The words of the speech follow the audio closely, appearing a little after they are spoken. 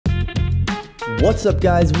What's up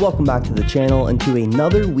guys, welcome back to the channel and to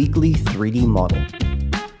another weekly 3D model.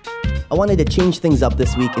 I wanted to change things up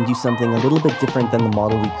this week and do something a little bit different than the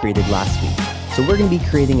model we created last week. So we're going to be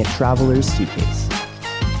creating a traveler's suitcase.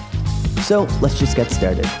 So let's just get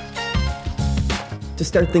started. To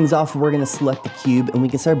start things off, we're going to select the cube and we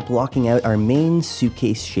can start blocking out our main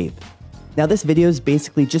suitcase shape. Now this video is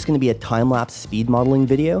basically just going to be a time-lapse speed modeling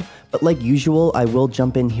video, but like usual, I will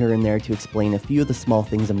jump in here and there to explain a few of the small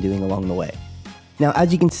things I'm doing along the way. Now,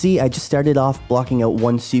 as you can see, I just started off blocking out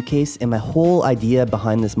one suitcase, and my whole idea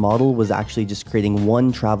behind this model was actually just creating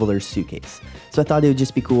one traveler's suitcase. So I thought it would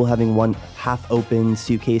just be cool having one half-open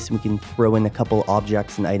suitcase, and we can throw in a couple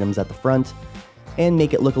objects and items at the front, and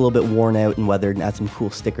make it look a little bit worn out and weathered, and add some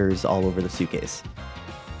cool stickers all over the suitcase.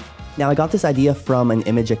 Now, I got this idea from an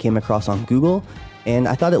image I came across on Google, and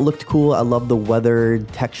I thought it looked cool. I love the weathered,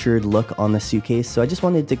 textured look on the suitcase, so I just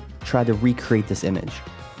wanted to try to recreate this image.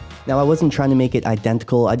 Now, I wasn't trying to make it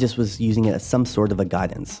identical, I just was using it as some sort of a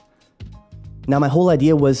guidance. Now, my whole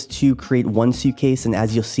idea was to create one suitcase, and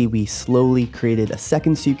as you'll see, we slowly created a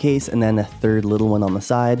second suitcase and then a third little one on the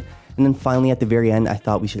side. And then finally, at the very end, I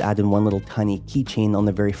thought we should add in one little tiny keychain on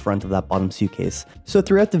the very front of that bottom suitcase. So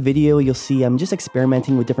throughout the video, you'll see I'm just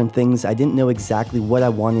experimenting with different things. I didn't know exactly what I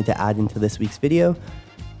wanted to add into this week's video.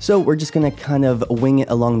 So we're just gonna kind of wing it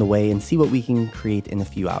along the way and see what we can create in a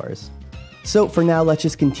few hours. So for now, let's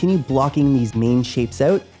just continue blocking these main shapes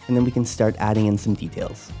out, and then we can start adding in some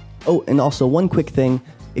details. Oh, and also one quick thing,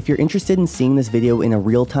 if you're interested in seeing this video in a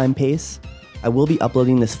real-time pace, I will be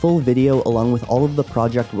uploading this full video along with all of the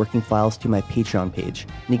project working files to my Patreon page,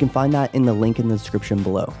 and you can find that in the link in the description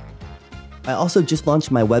below. I also just launched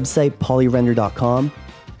my website, polyrender.com.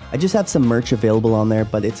 I just have some merch available on there,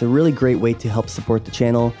 but it's a really great way to help support the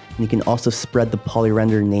channel, and you can also spread the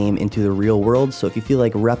Polyrender name into the real world. So if you feel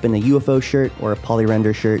like repping a UFO shirt or a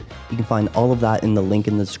Polyrender shirt, you can find all of that in the link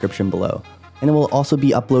in the description below. And I will also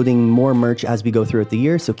be uploading more merch as we go throughout the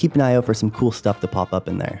year, so keep an eye out for some cool stuff to pop up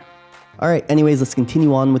in there. Alright, anyways, let's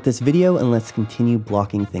continue on with this video and let's continue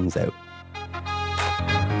blocking things out.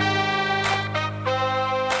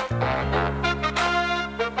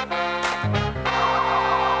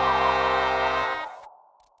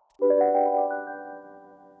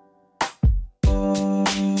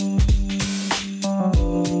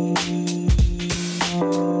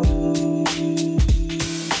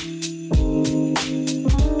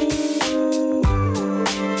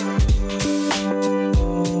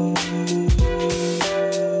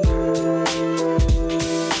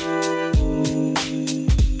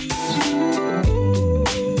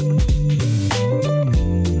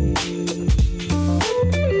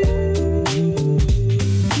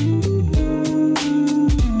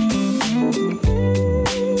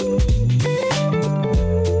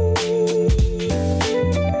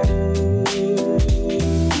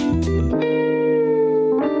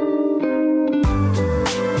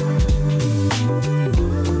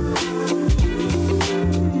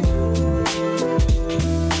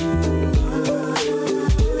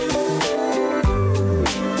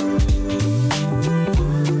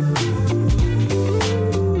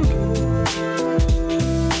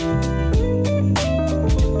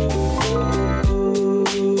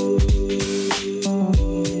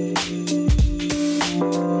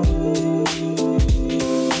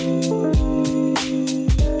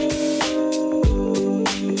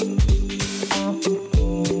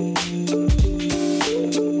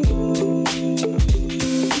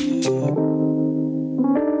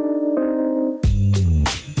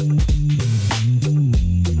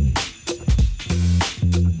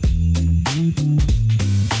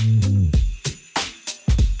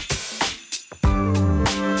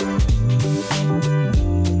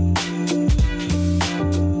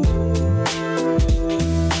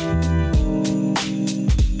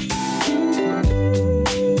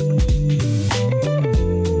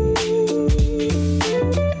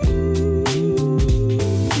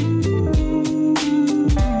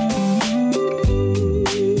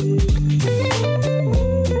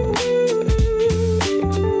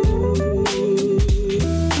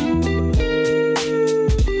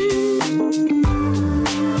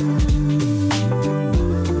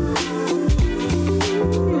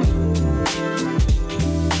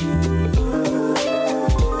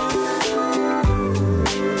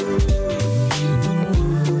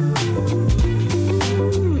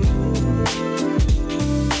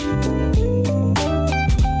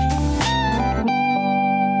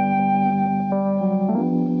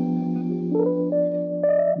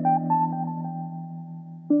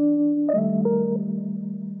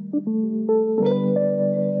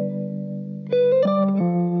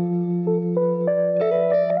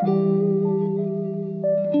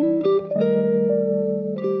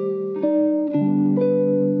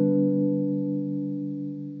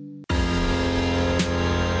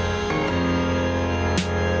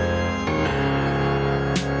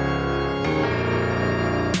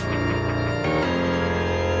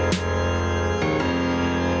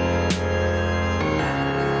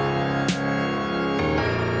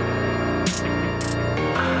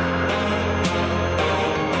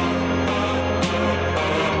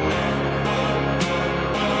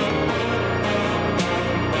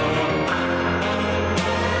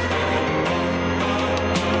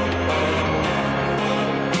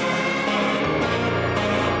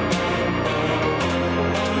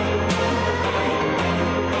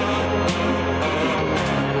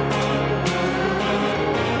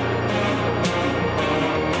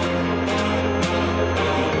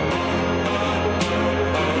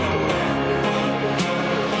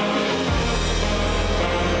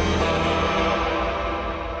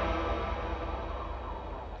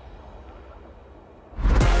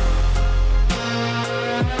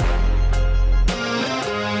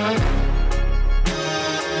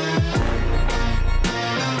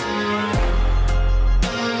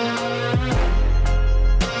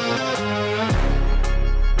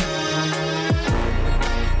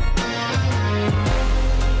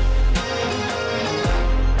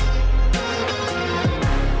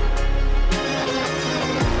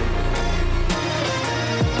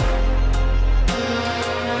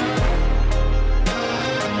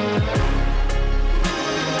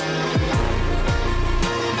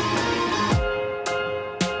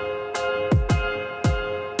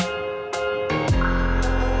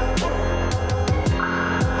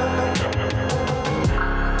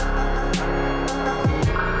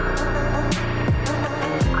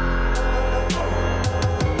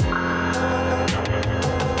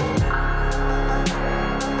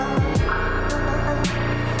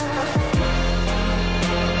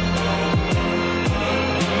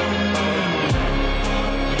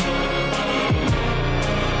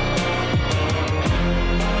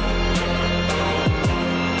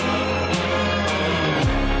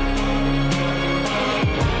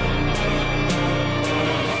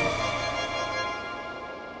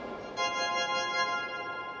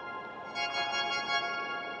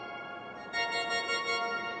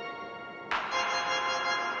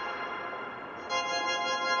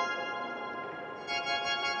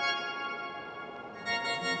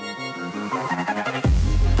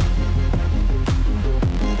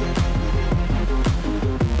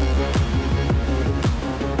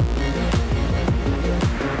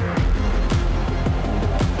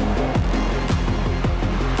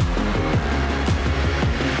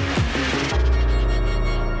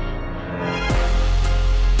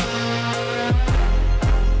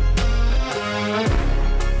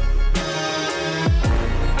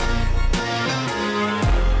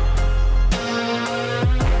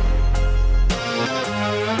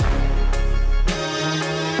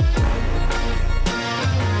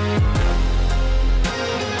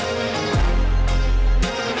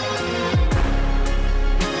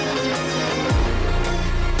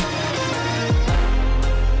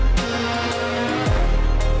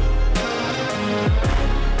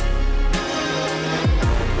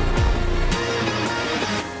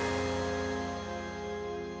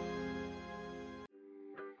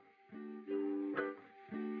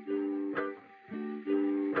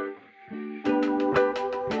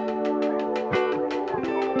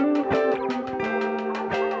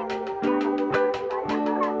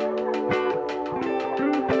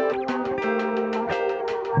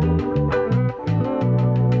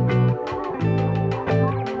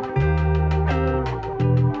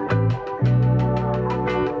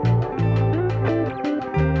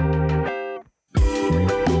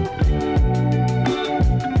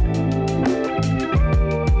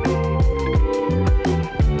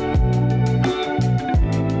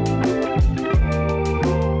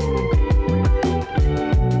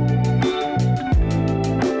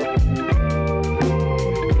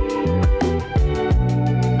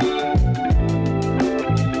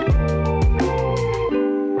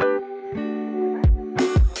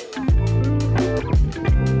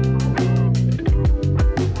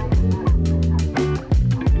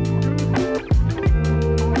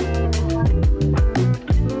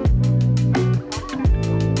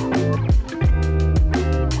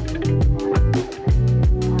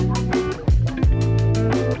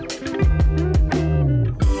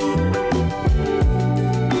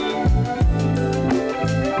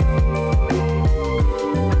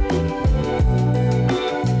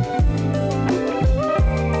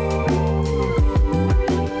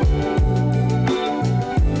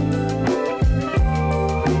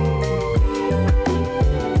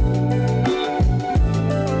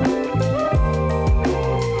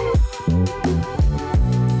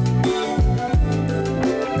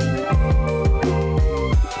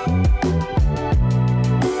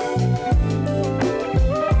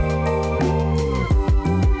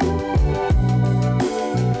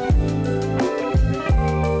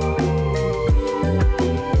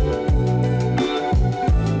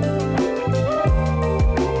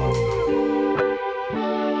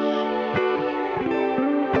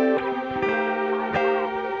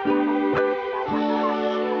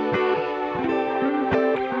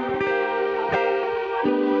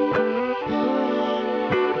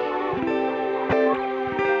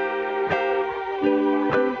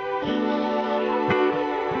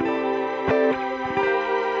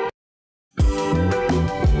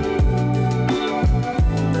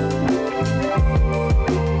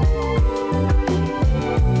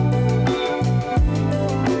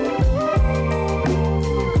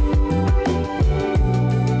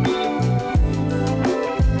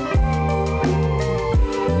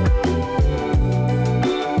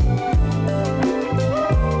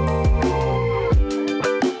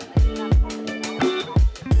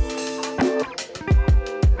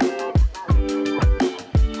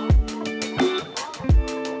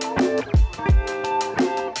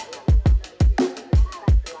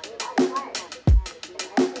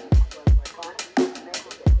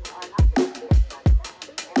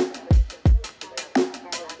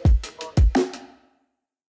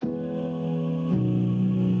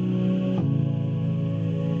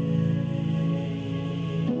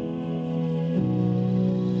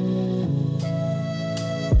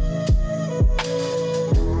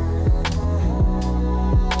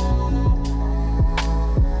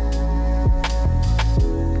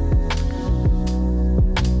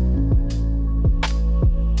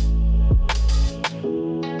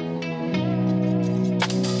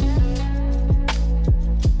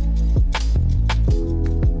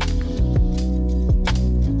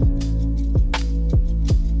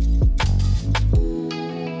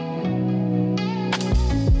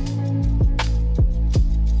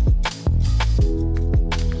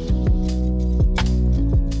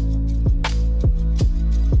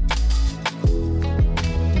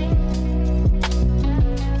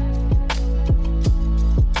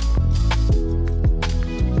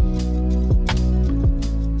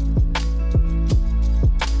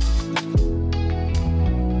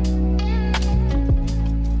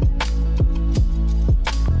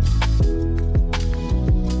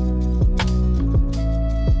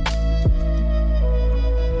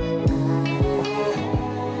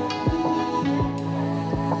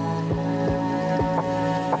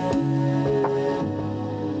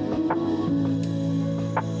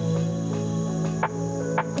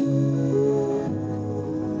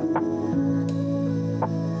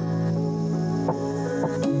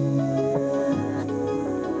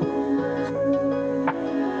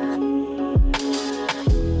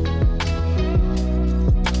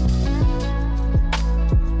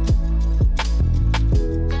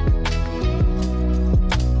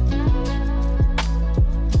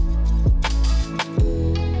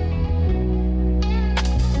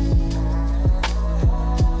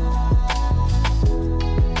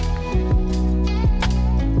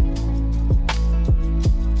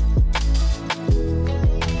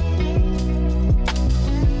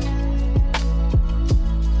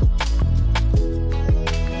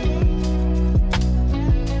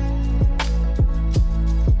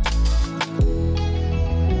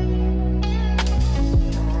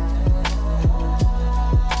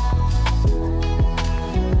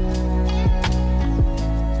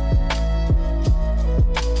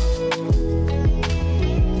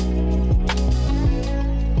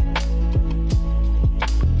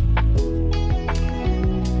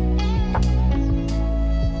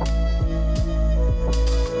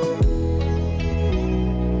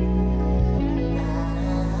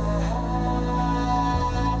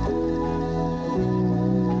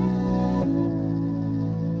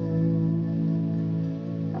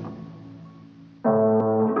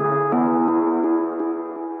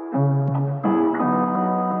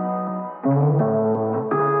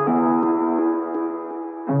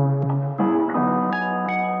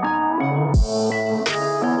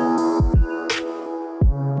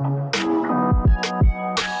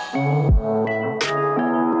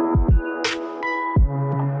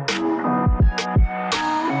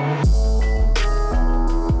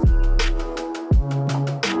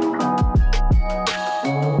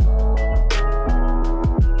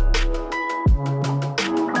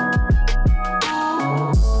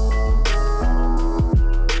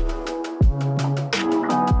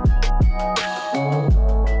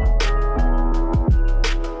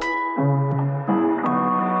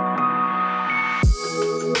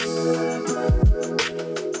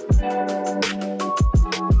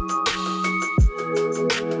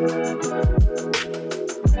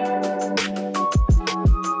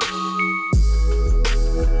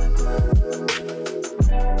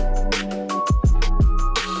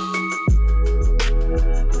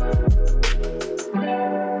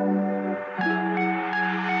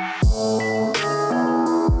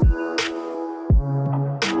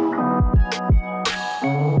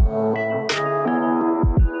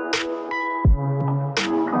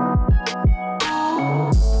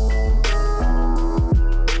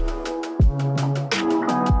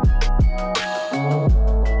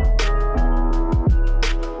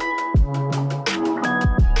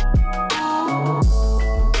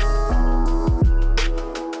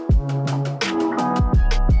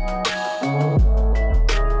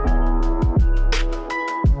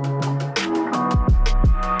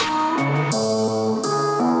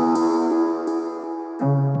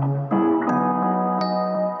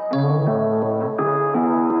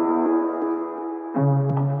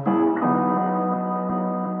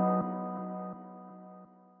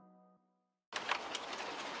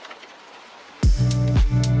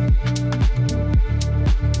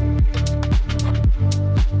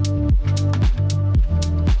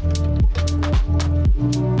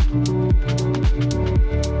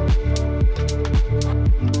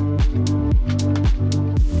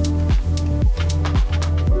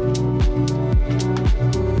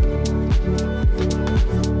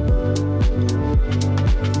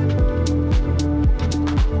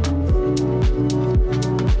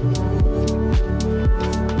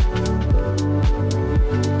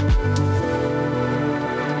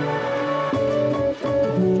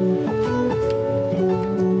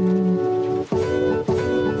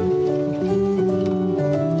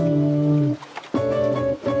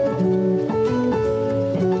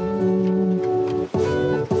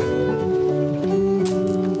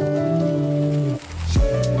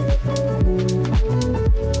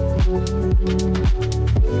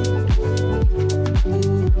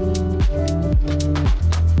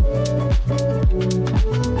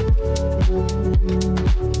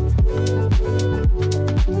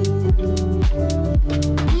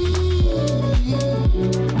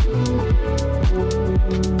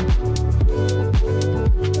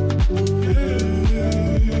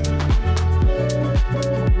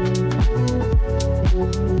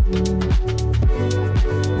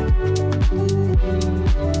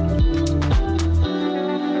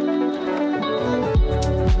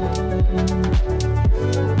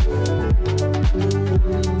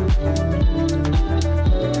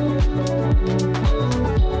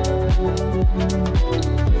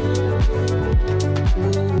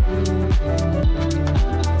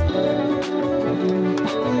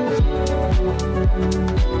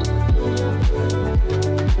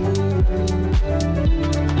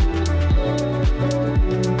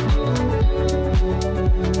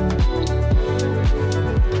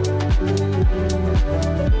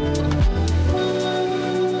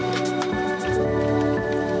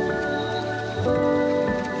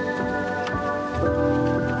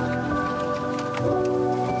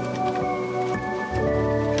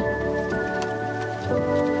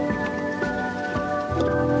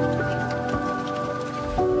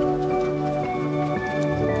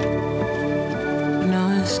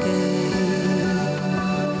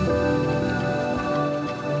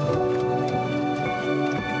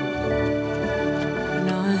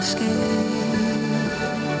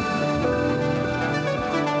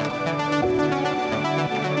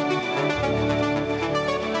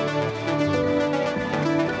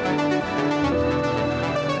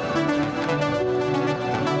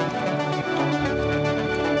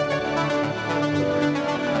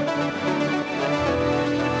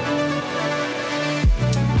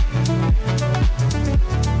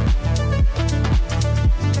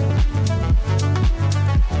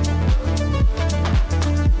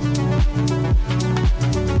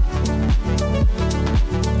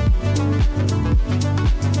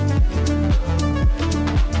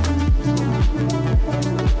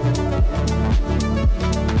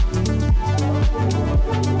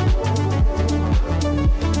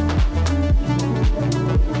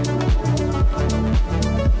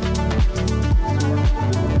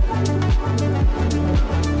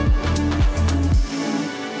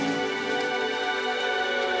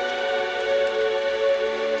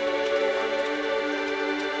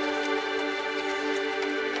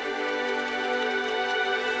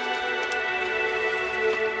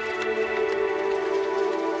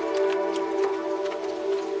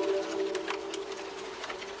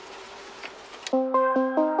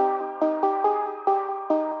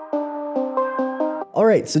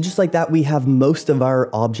 Alright, so just like that, we have most of our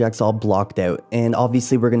objects all blocked out. And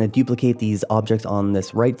obviously we're going to duplicate these objects on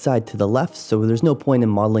this right side to the left, so there's no point in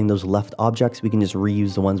modeling those left objects. We can just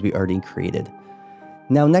reuse the ones we already created.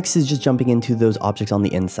 Now next is just jumping into those objects on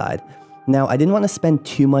the inside. Now I didn't want to spend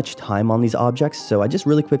too much time on these objects, so I just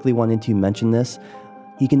really quickly wanted to mention this.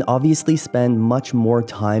 You can obviously spend much more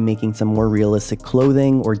time making some more realistic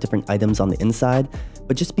clothing or different items on the inside,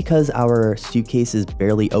 but just because our suitcase is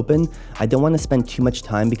barely open, I don't want to spend too much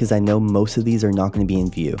time because I know most of these are not going to be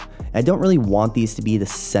in view. I don't really want these to be the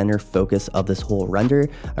center focus of this whole render.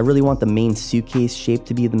 I really want the main suitcase shape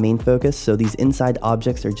to be the main focus, so these inside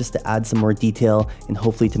objects are just to add some more detail and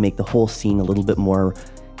hopefully to make the whole scene a little bit more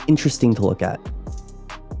interesting to look at.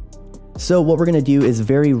 So what we're going to do is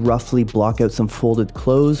very roughly block out some folded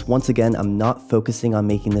clothes. Once again, I'm not focusing on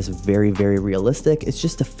making this very realistic. It's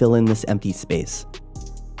just to fill in this empty space.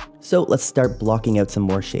 So let's start blocking out some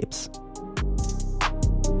more shapes.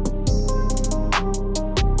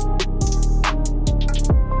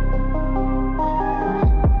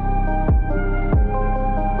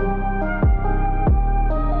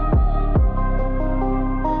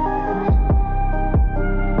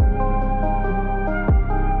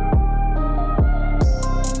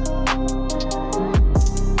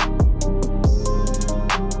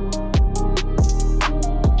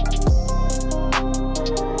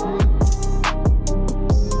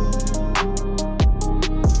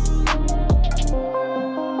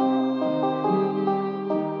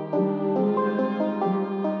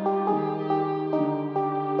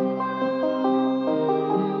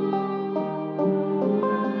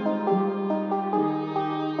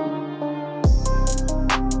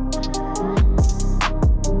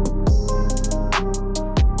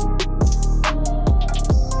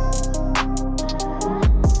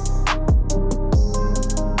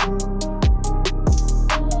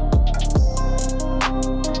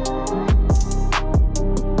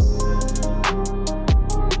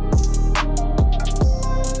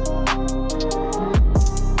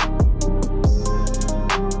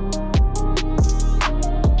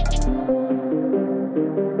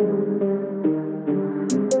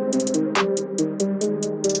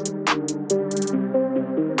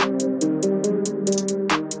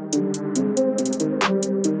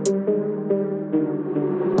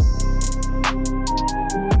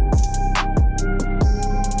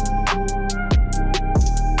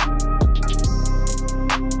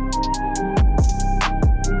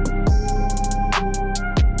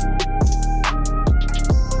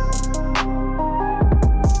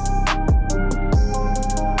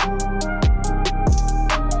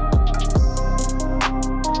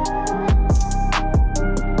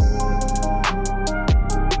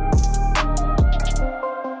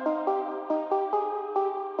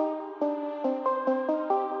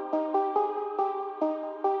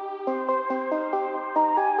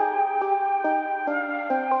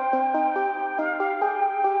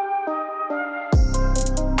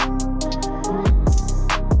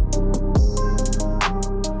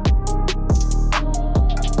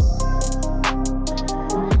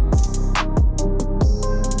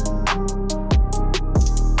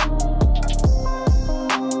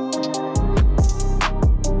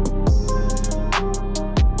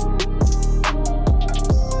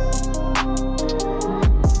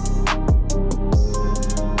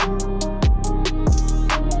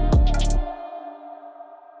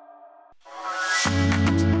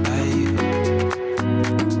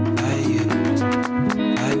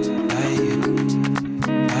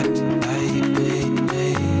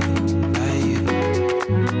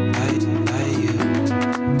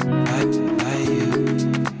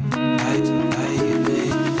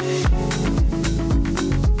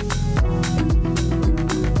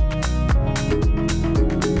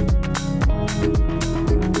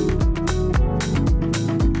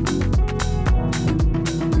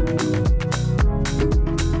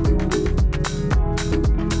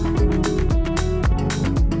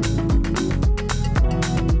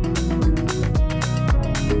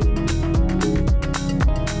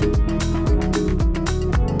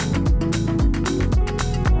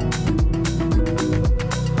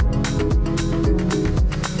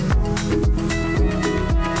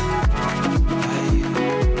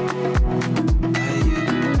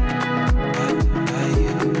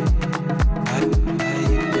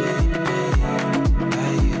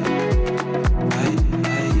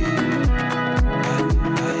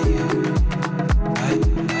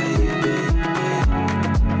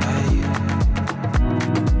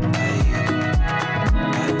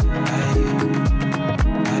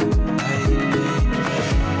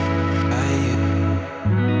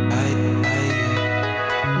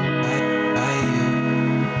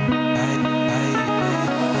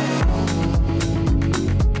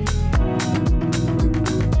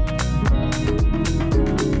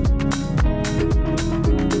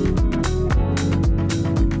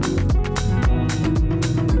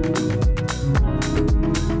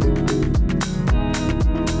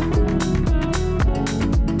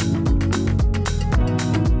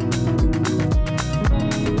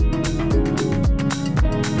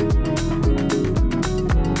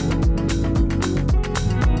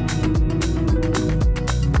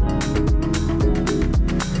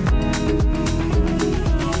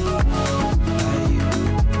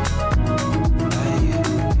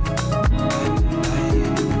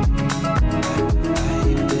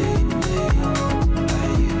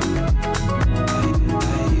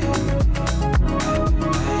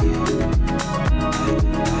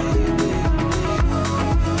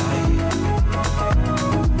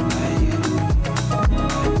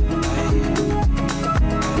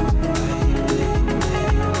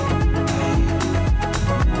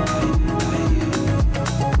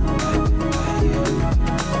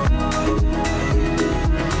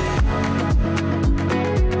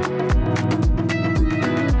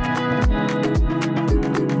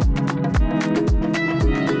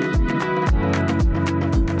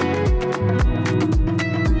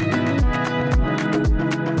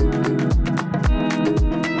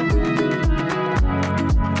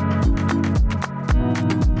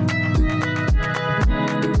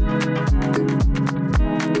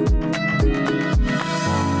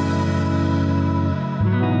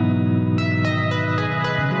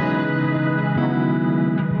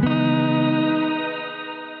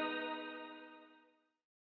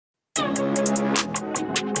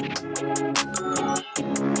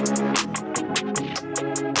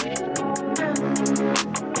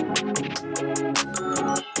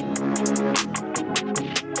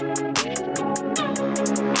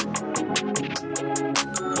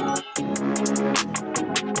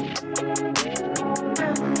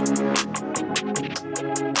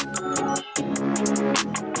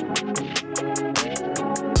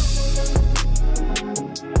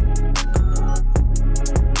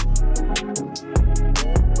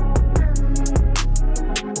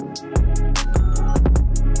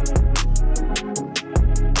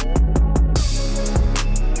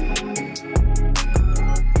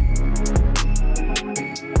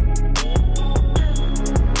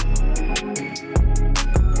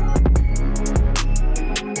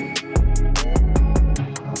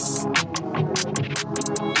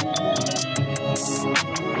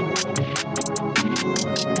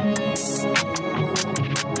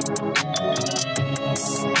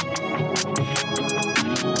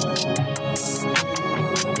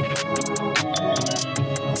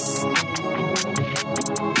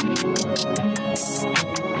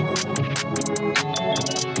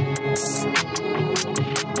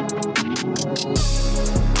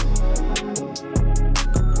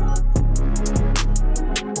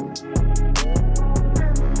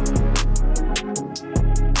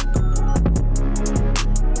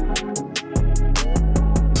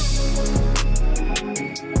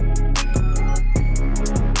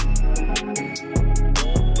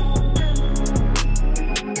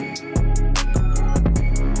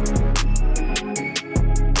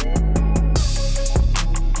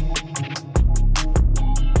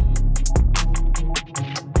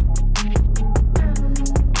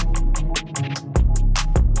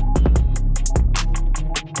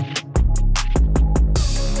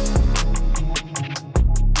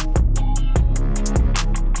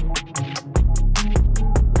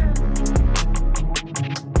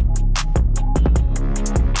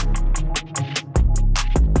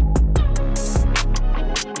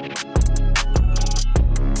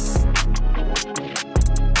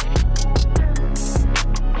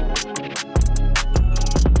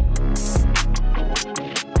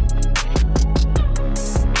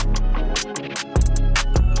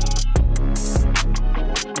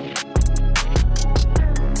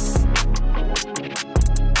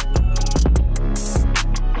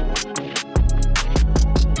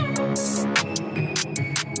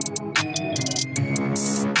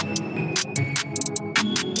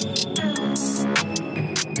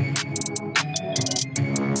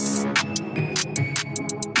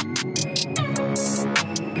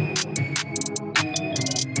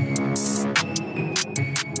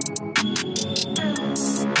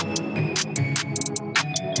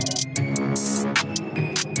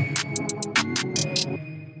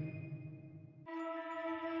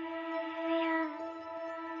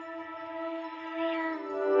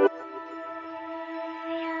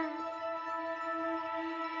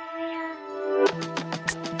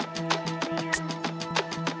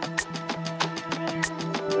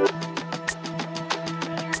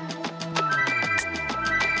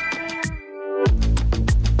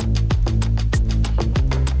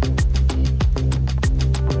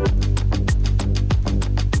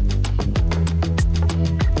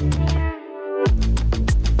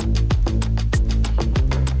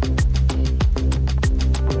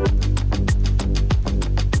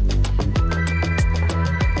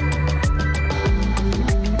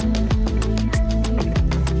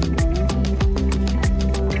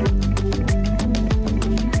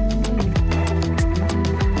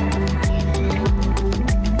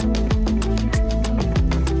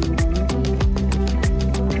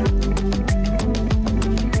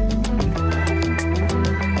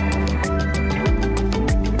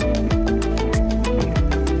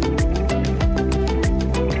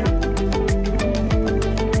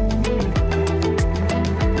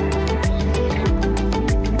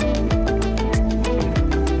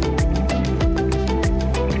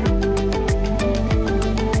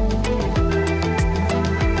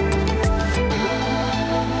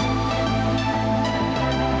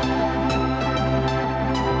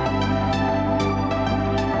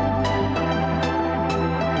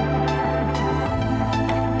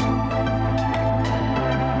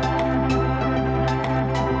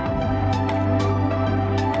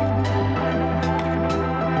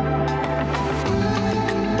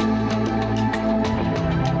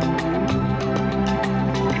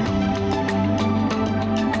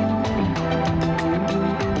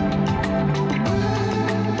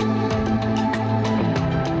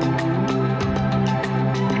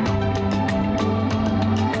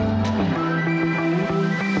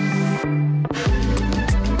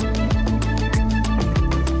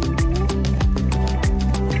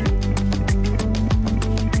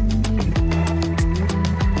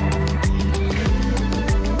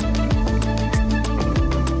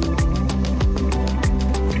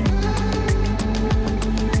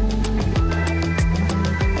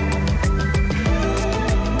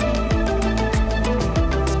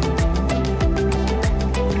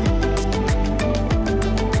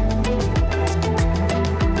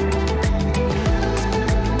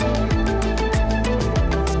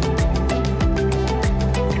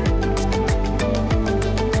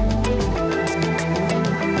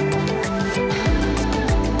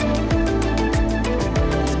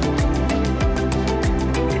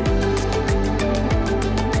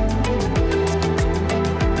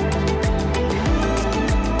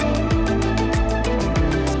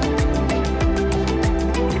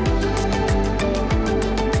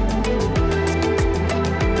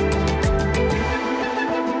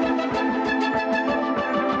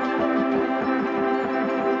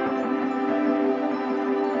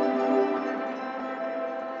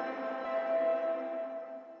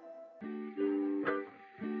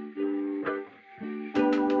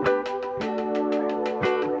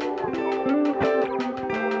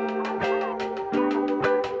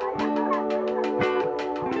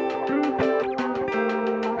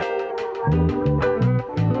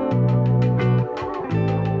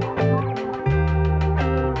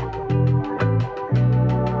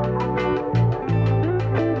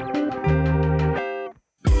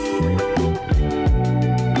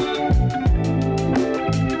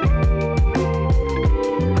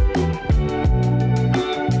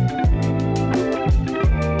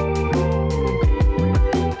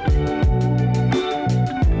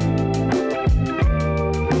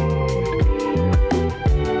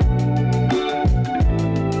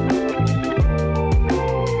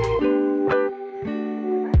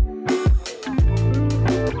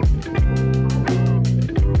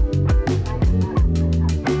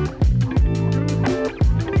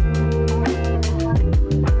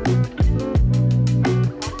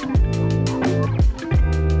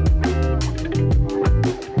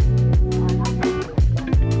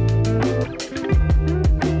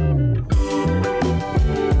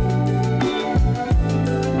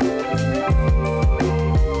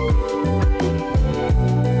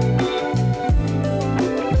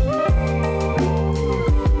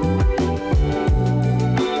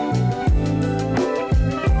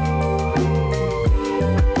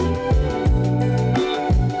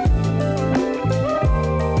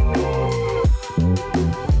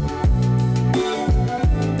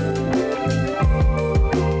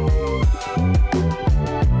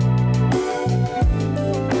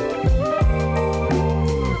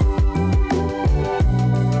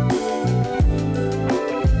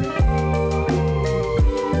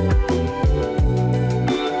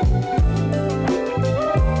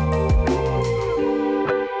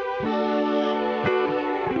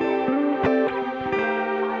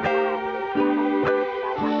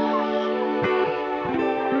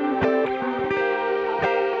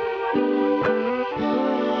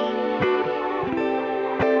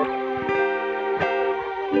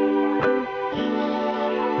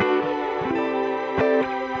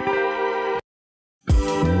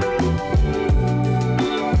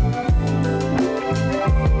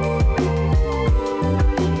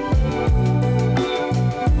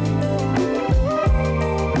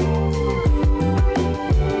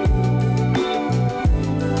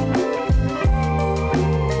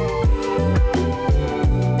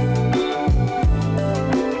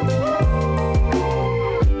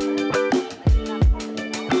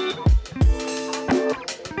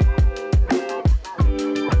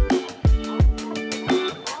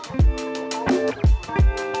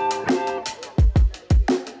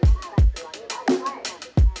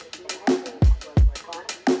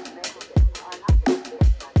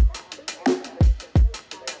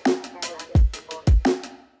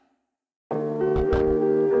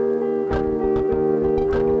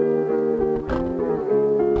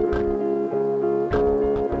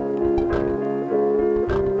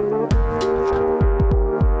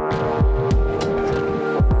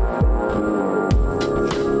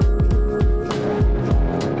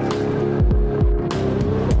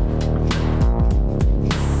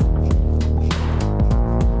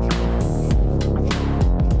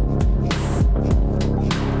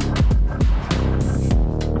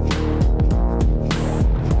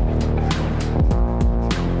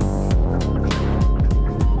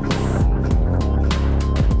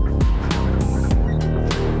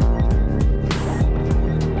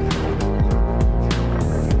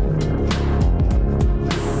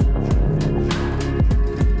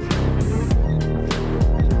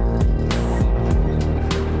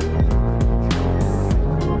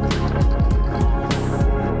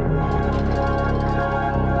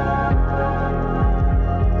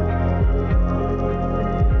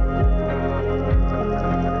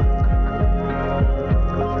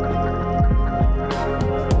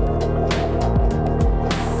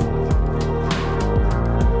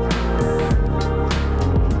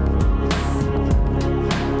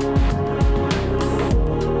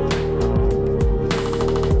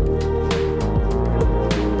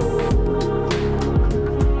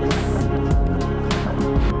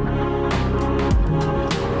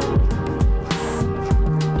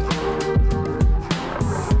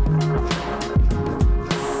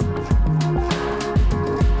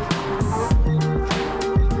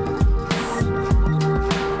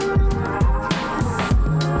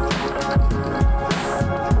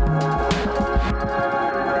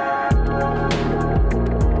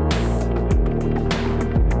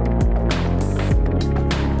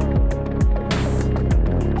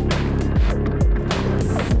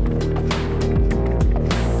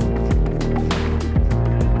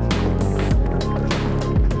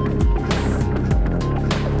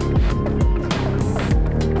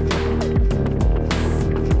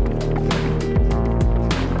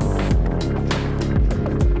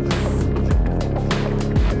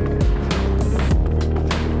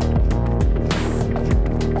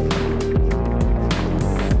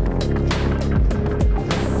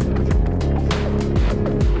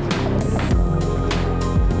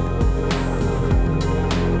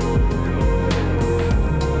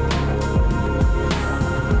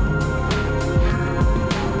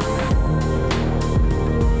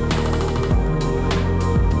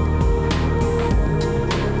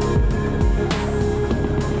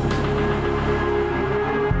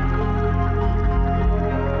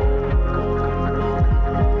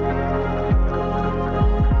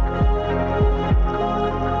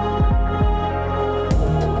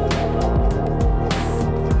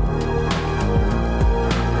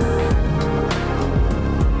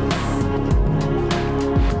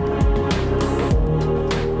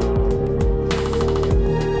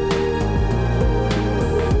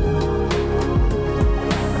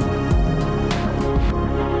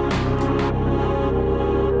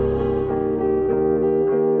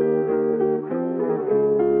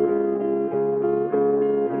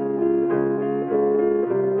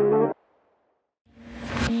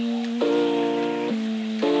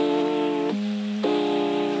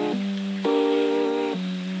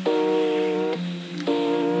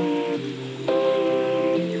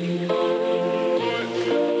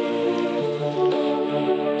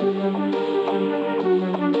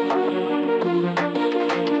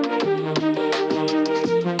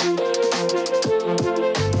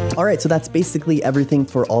 Alright, so that's basically everything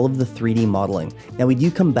for all of the 3D modeling. Now we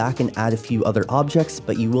do come back and add a few other objects,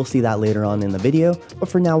 but you will see that later on in the video, but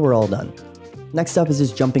for now we're all done. Next up is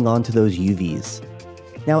just jumping on to those UVs.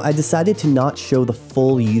 Now I decided to not show the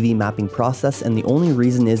full UV mapping process, and the only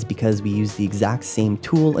reason is because we use the exact same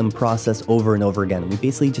tool and process over and over again. We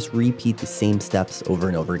basically just repeat the same steps over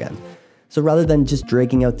and over again. So rather than just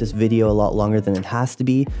dragging out this video a lot longer than it has to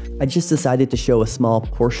be, I just decided to show a small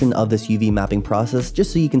portion of this UV mapping process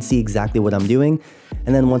just so you can see exactly what I'm doing.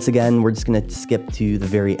 And then once again, we're just gonna skip to the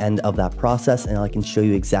very end of that process and I can show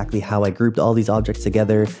you exactly how I grouped all these objects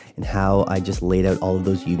together and how I just laid out all of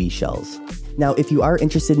those UV shells. Now, if you are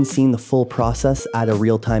interested in seeing the full process at a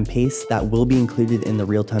real-time pace, that will be included in the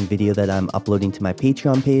real-time video that I'm uploading to my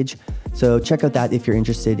Patreon page. So check out that if you're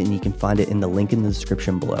interested, and you can find it in the link in the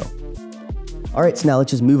description below. Alright, so now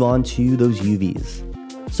let's just move on to those UVs.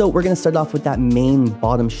 So we're going to start off with that main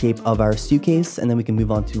bottom shape of our suitcase, and then we can move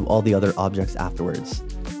on to all the other objects afterwards.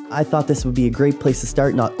 I thought this would be a great place to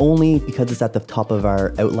start, not only because it's at the top of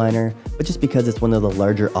our outliner, but just because it's one of the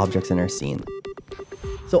larger objects in our scene.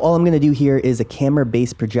 So all I'm going to do here is a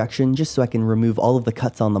camera-based projection just so I can remove all of the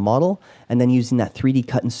cuts on the model, and then using that 3D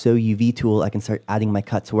Cut and Sew UV tool I can start adding my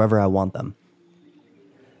cuts wherever I want them.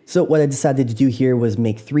 So what I decided to do here was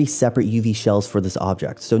make 3 separate UV shells for this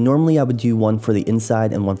object. So normally I would do one for the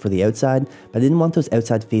inside and one for the outside, but I didn't want those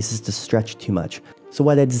outside faces to stretch too much. So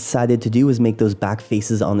what I decided to do was make those back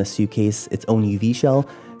faces on the suitcase its own UV shell.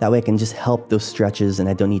 That way I can just help those stretches and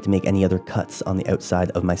I don't need to make any other cuts on the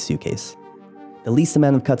outside of my suitcase. The least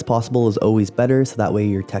amount of cuts possible is always better, so that way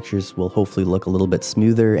your textures will hopefully look a little bit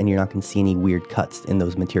smoother and you're not going to see any weird cuts in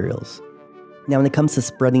those materials. Now when it comes to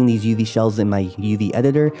spreading these UV shells in my UV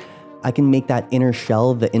editor, I can make that inner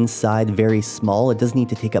shell, the inside, very small. It doesn't need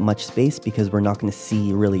to take up much space because we're not going to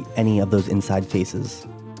see really any of those inside faces.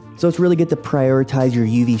 So it's really good to prioritize your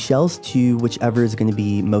UV shells to whichever is going to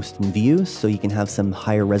be most in view, so you can have some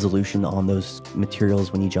higher resolution on those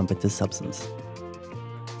materials when you jump into Substance.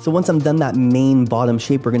 So once I'm done that main bottom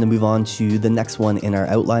shape, we're going to move on to the next one in our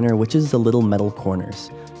outliner, which is the little metal corners.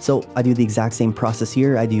 So I do the exact same process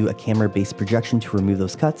here. I do a camera-based projection to remove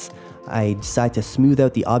those cuts. I decide to smooth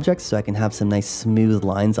out the objects so I can have some nice smooth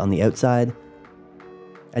lines on the outside.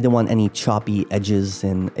 I don't want any choppy edges,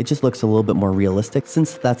 and it just looks a little bit more realistic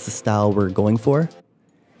since that's the style we're going for.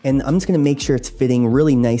 And I'm just going to make sure it's fitting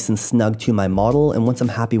really nice and snug to my model, and once I'm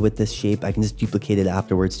happy with this shape, I can just duplicate it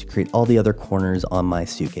afterwards to create all the other corners on my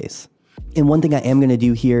suitcase. And one thing I am going to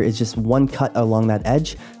do here is just one cut along that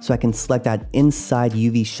edge, so I can select that inside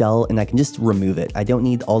UV shell and I can just remove it. I don't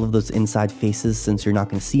need all of those inside faces since you're not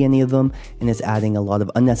going to see any of them, and it's adding a lot of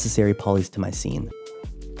unnecessary polys to my scene.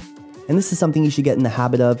 And this is something you should get in the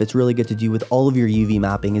habit of. It's really good to do with all of your UV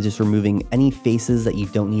mapping, is just removing any faces that you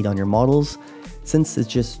don't need on your models, since it's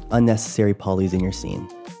just unnecessary polys in your scene.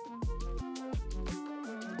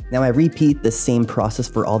 Now I repeat the same process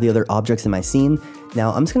for all the other objects in my scene.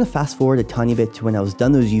 Now I'm just going to fast forward a tiny bit to when I was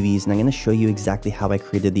done those UVs, and I'm going to show you exactly how I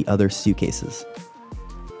created the other suitcases.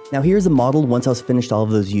 Now here's the model once I was finished all of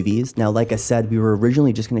those UVs. Now like I said, we were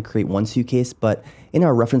originally just going to create one suitcase, but in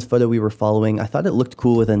our reference photo we were following, I thought it looked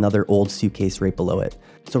cool with another old suitcase right below it.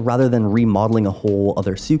 So rather than remodeling a whole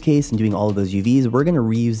other suitcase and doing all of those UVs, we're going to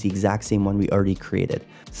reuse the exact same one we already created.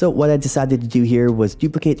 So what I decided to do here was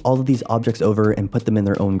duplicate all of these objects over and put them in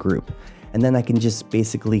their own group. And then I can just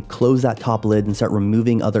basically close that top lid and start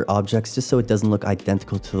removing other objects just so it doesn't look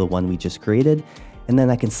identical to the one we just created. And then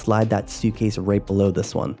I can slide that suitcase right below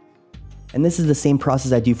this one. And this is the same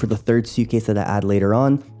process I do for the third suitcase that I add later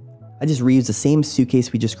on. I just reuse the same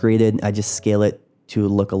suitcase we just created. I just scale it to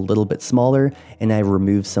look a little bit smaller, and I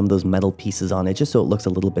remove some of those metal pieces on it just so it looks a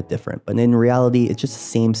little bit different. But in reality, it's just the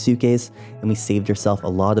same suitcase, and we saved ourselves a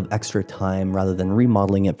lot of extra time rather than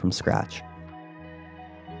remodeling it from scratch.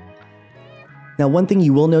 Now one thing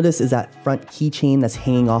you will notice is that front keychain that's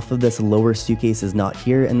hanging off of this lower suitcase is not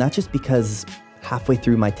here, and that's just because halfway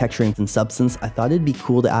through my texturing in Substance, I thought it'd be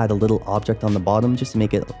cool to add a little object on the bottom just to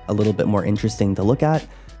make it a little bit more interesting to look at.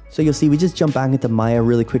 So you'll see we just jump back into Maya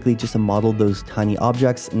really quickly just to model those tiny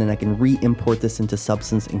objects, and then I can re-import this into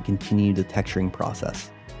Substance and continue the texturing process.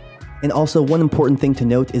 And also one important thing to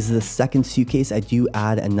note is the second suitcase, I do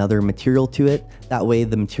add another material to it. That way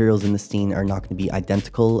the materials in the scene are not going to be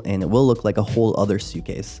identical and it will look like a whole other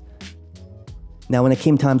suitcase. Now when it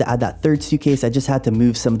came time to add that third suitcase, I just had to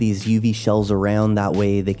move some of these UV shells around, that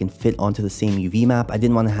way they can fit onto the same UV map. I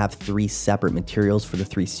didn't want to have 3 separate materials for the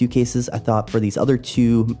 3 suitcases. I thought for these other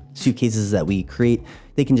 2 suitcases that we create,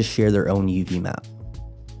 they can just share their own UV map.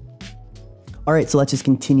 Alright, so let's just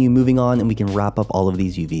continue moving on and we can wrap up all of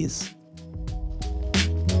these UVs.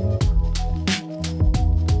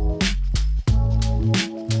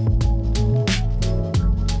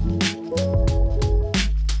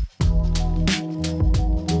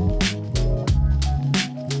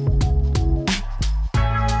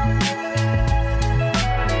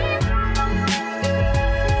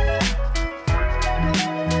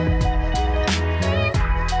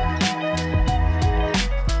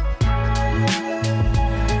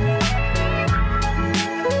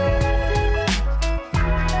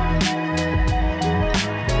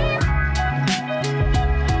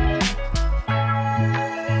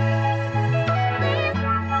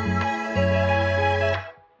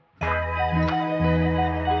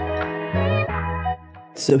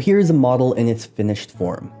 So here's a model in its finished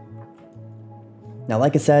form. Now,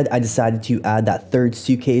 like I said, I decided to add that third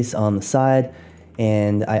suitcase on the side,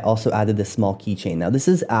 and I also added this small keychain. Now, this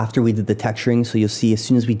is after we did the texturing, so you'll see as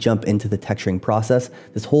soon as we jump into the texturing process,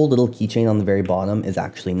 this whole little keychain on the very bottom is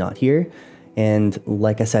actually not here. And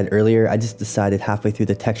like I said earlier, I just decided halfway through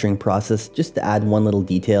the texturing process just to add one little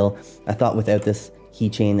detail. I thought without this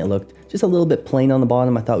keychain, it looked just a little bit plain on the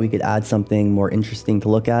bottom. I thought we could add something more interesting to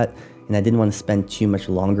look at, and I didn't want to spend too much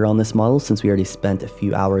longer on this model since we already spent a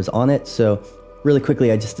few hours on it. So really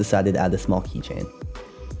quickly, I just decided to add a small keychain.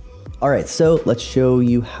 All right, so let's show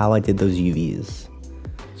you how I did those UVs.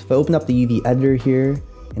 So if I open up the UV editor here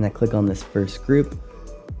and I click on this first group,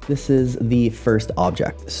 this is the first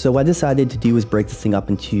object. So what I decided to do was break this thing up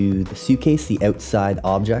into the suitcase, the outside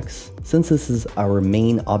objects. Since this is our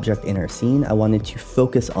main object in our scene, I wanted to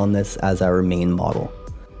focus on this as our main model.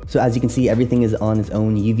 So as you can see, everything is on its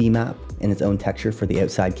own UV map and its own texture for the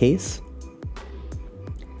outside case.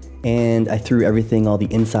 And I threw everything, all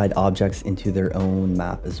the inside objects, into their own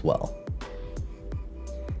map as well.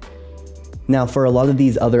 Now for a lot of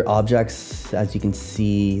these other objects, as you can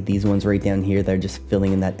see, these ones right down here, they're just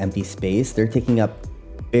filling in that empty space. They're taking up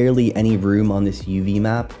barely any room on this UV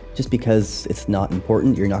map just because it's not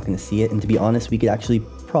important. You're not going to see it. And to be honest, we could actually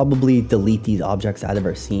probably delete these objects out of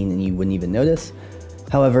our scene and you wouldn't even notice.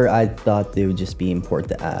 However, I thought they would just be important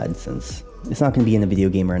to add since it's not going to be in a video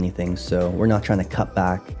game or anything, so we're not trying to cut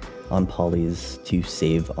back on polys to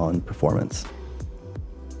save on performance.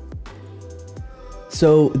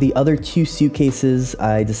 So the other two suitcases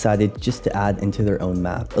I decided just to add into their own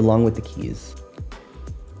map along with the keys.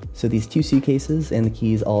 So these two suitcases and the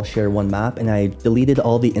keys all share one map, and I deleted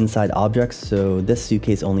all the inside objects, so this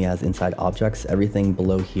suitcase only has inside objects. Everything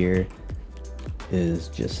below here is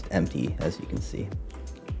just empty, as you can see.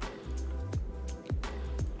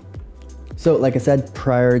 So like I said,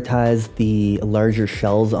 prioritize the larger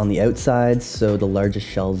shells on the outside. So the largest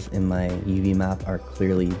shells in my UV map are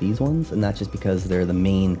clearly these ones, and that's just because they're the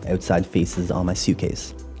main outside faces on my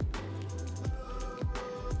suitcase.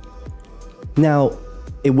 Now,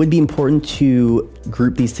 it would be important to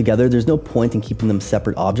group these together. There's no point in keeping them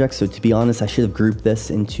separate objects. So to be honest, I should have grouped this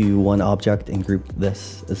into one object and grouped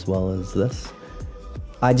this as well as this.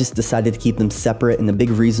 I just decided to keep them separate, and the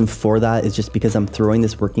big reason for that is just because I'm throwing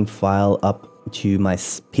this working file up to my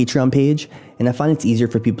Patreon page, and I find it's easier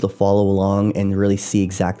for people to follow along and really see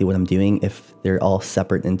exactly what I'm doing if they're all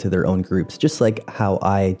separate into their own groups, just like how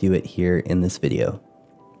I do it here in this video.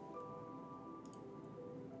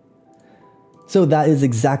 So that is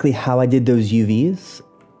exactly how I did those UVs,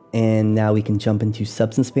 and now we can jump into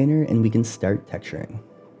Substance Painter and we can start texturing.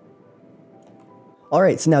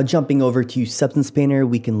 Alright, so now jumping over to Substance Painter,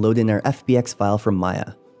 we can load in our FBX file from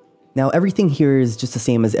Maya. Now everything here is just the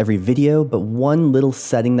same as every video, but one little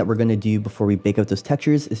setting that we're going to do before we bake out those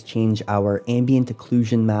textures is change our ambient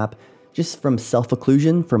occlusion map just from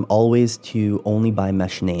self-occlusion from always to only by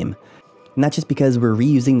mesh name. And that's just because we're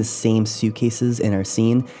reusing the same suitcases in our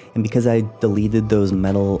scene, and because I deleted those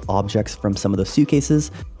metal objects from some of those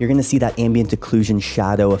suitcases, you're going to see that ambient occlusion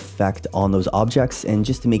shadow effect on those objects, and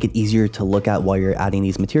just to make it easier to look at while you're adding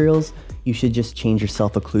these materials, you should just change your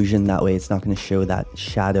self-occlusion, that way it's not going to show that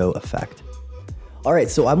shadow effect. Alright,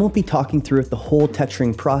 so I won't be talking through the whole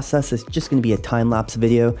texturing process, it's just going to be a time-lapse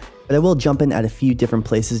video, but I will jump in at a few different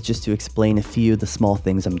places just to explain a few of the small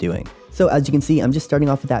things I'm doing. So as you can see, I'm just starting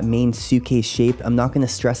off with that main suitcase shape. I'm not going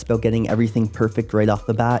to stress about getting everything perfect right off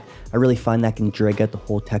the bat. I really find that can drag out the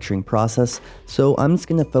whole texturing process. So I'm just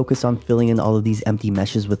going to focus on filling in all of these empty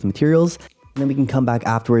meshes with materials. And then we can come back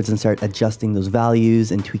afterwards and start adjusting those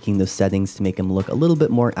values and tweaking those settings to make them look a little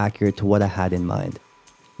bit more accurate to what I had in mind.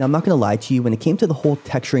 Now, I'm not going to lie to you, when it came to the whole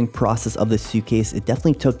texturing process of this suitcase, it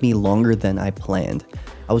definitely took me longer than I planned.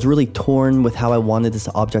 I was really torn with how I wanted this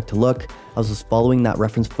object to look. I was just following that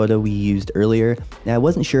reference photo we used earlier, and I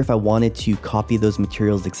wasn't sure if I wanted to copy those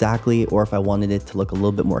materials exactly or if I wanted it to look a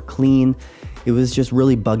little bit more clean. It was just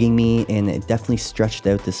really bugging me, and it definitely stretched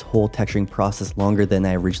out this whole texturing process longer than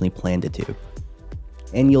I originally planned it to.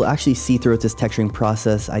 And you'll actually see throughout this texturing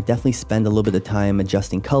process, I definitely spend a little bit of time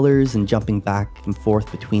adjusting colors and jumping back and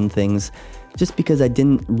forth between things, just because I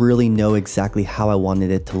didn't really know exactly how I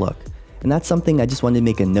wanted it to look. And that's something I just wanted to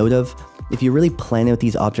make a note of. If you really plan out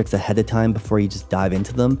these objects ahead of time before you just dive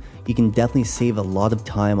into them, you can definitely save a lot of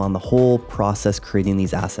time on the whole process creating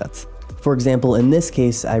these assets. For example, in this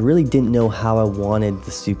case, I really didn't know how I wanted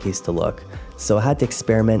the suitcase to look. So I had to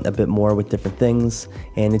experiment a bit more with different things,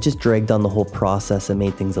 and it just dragged on the whole process and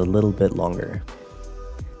made things a little bit longer.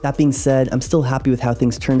 That being said, I'm still happy with how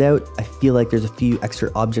things turned out. I feel like there's a few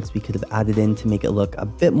extra objects we could have added in to make it look a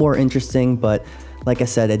bit more interesting, but Like I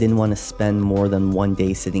said, I didn't want to spend more than one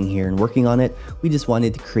day sitting here and working on it. We just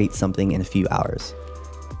wanted to create something in a few hours.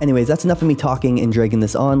 Anyways, that's enough of me talking and dragging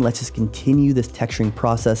this on. Let's just continue this texturing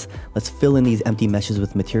process. Let's fill in these empty meshes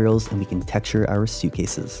with materials and we can texture our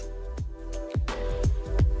suitcases.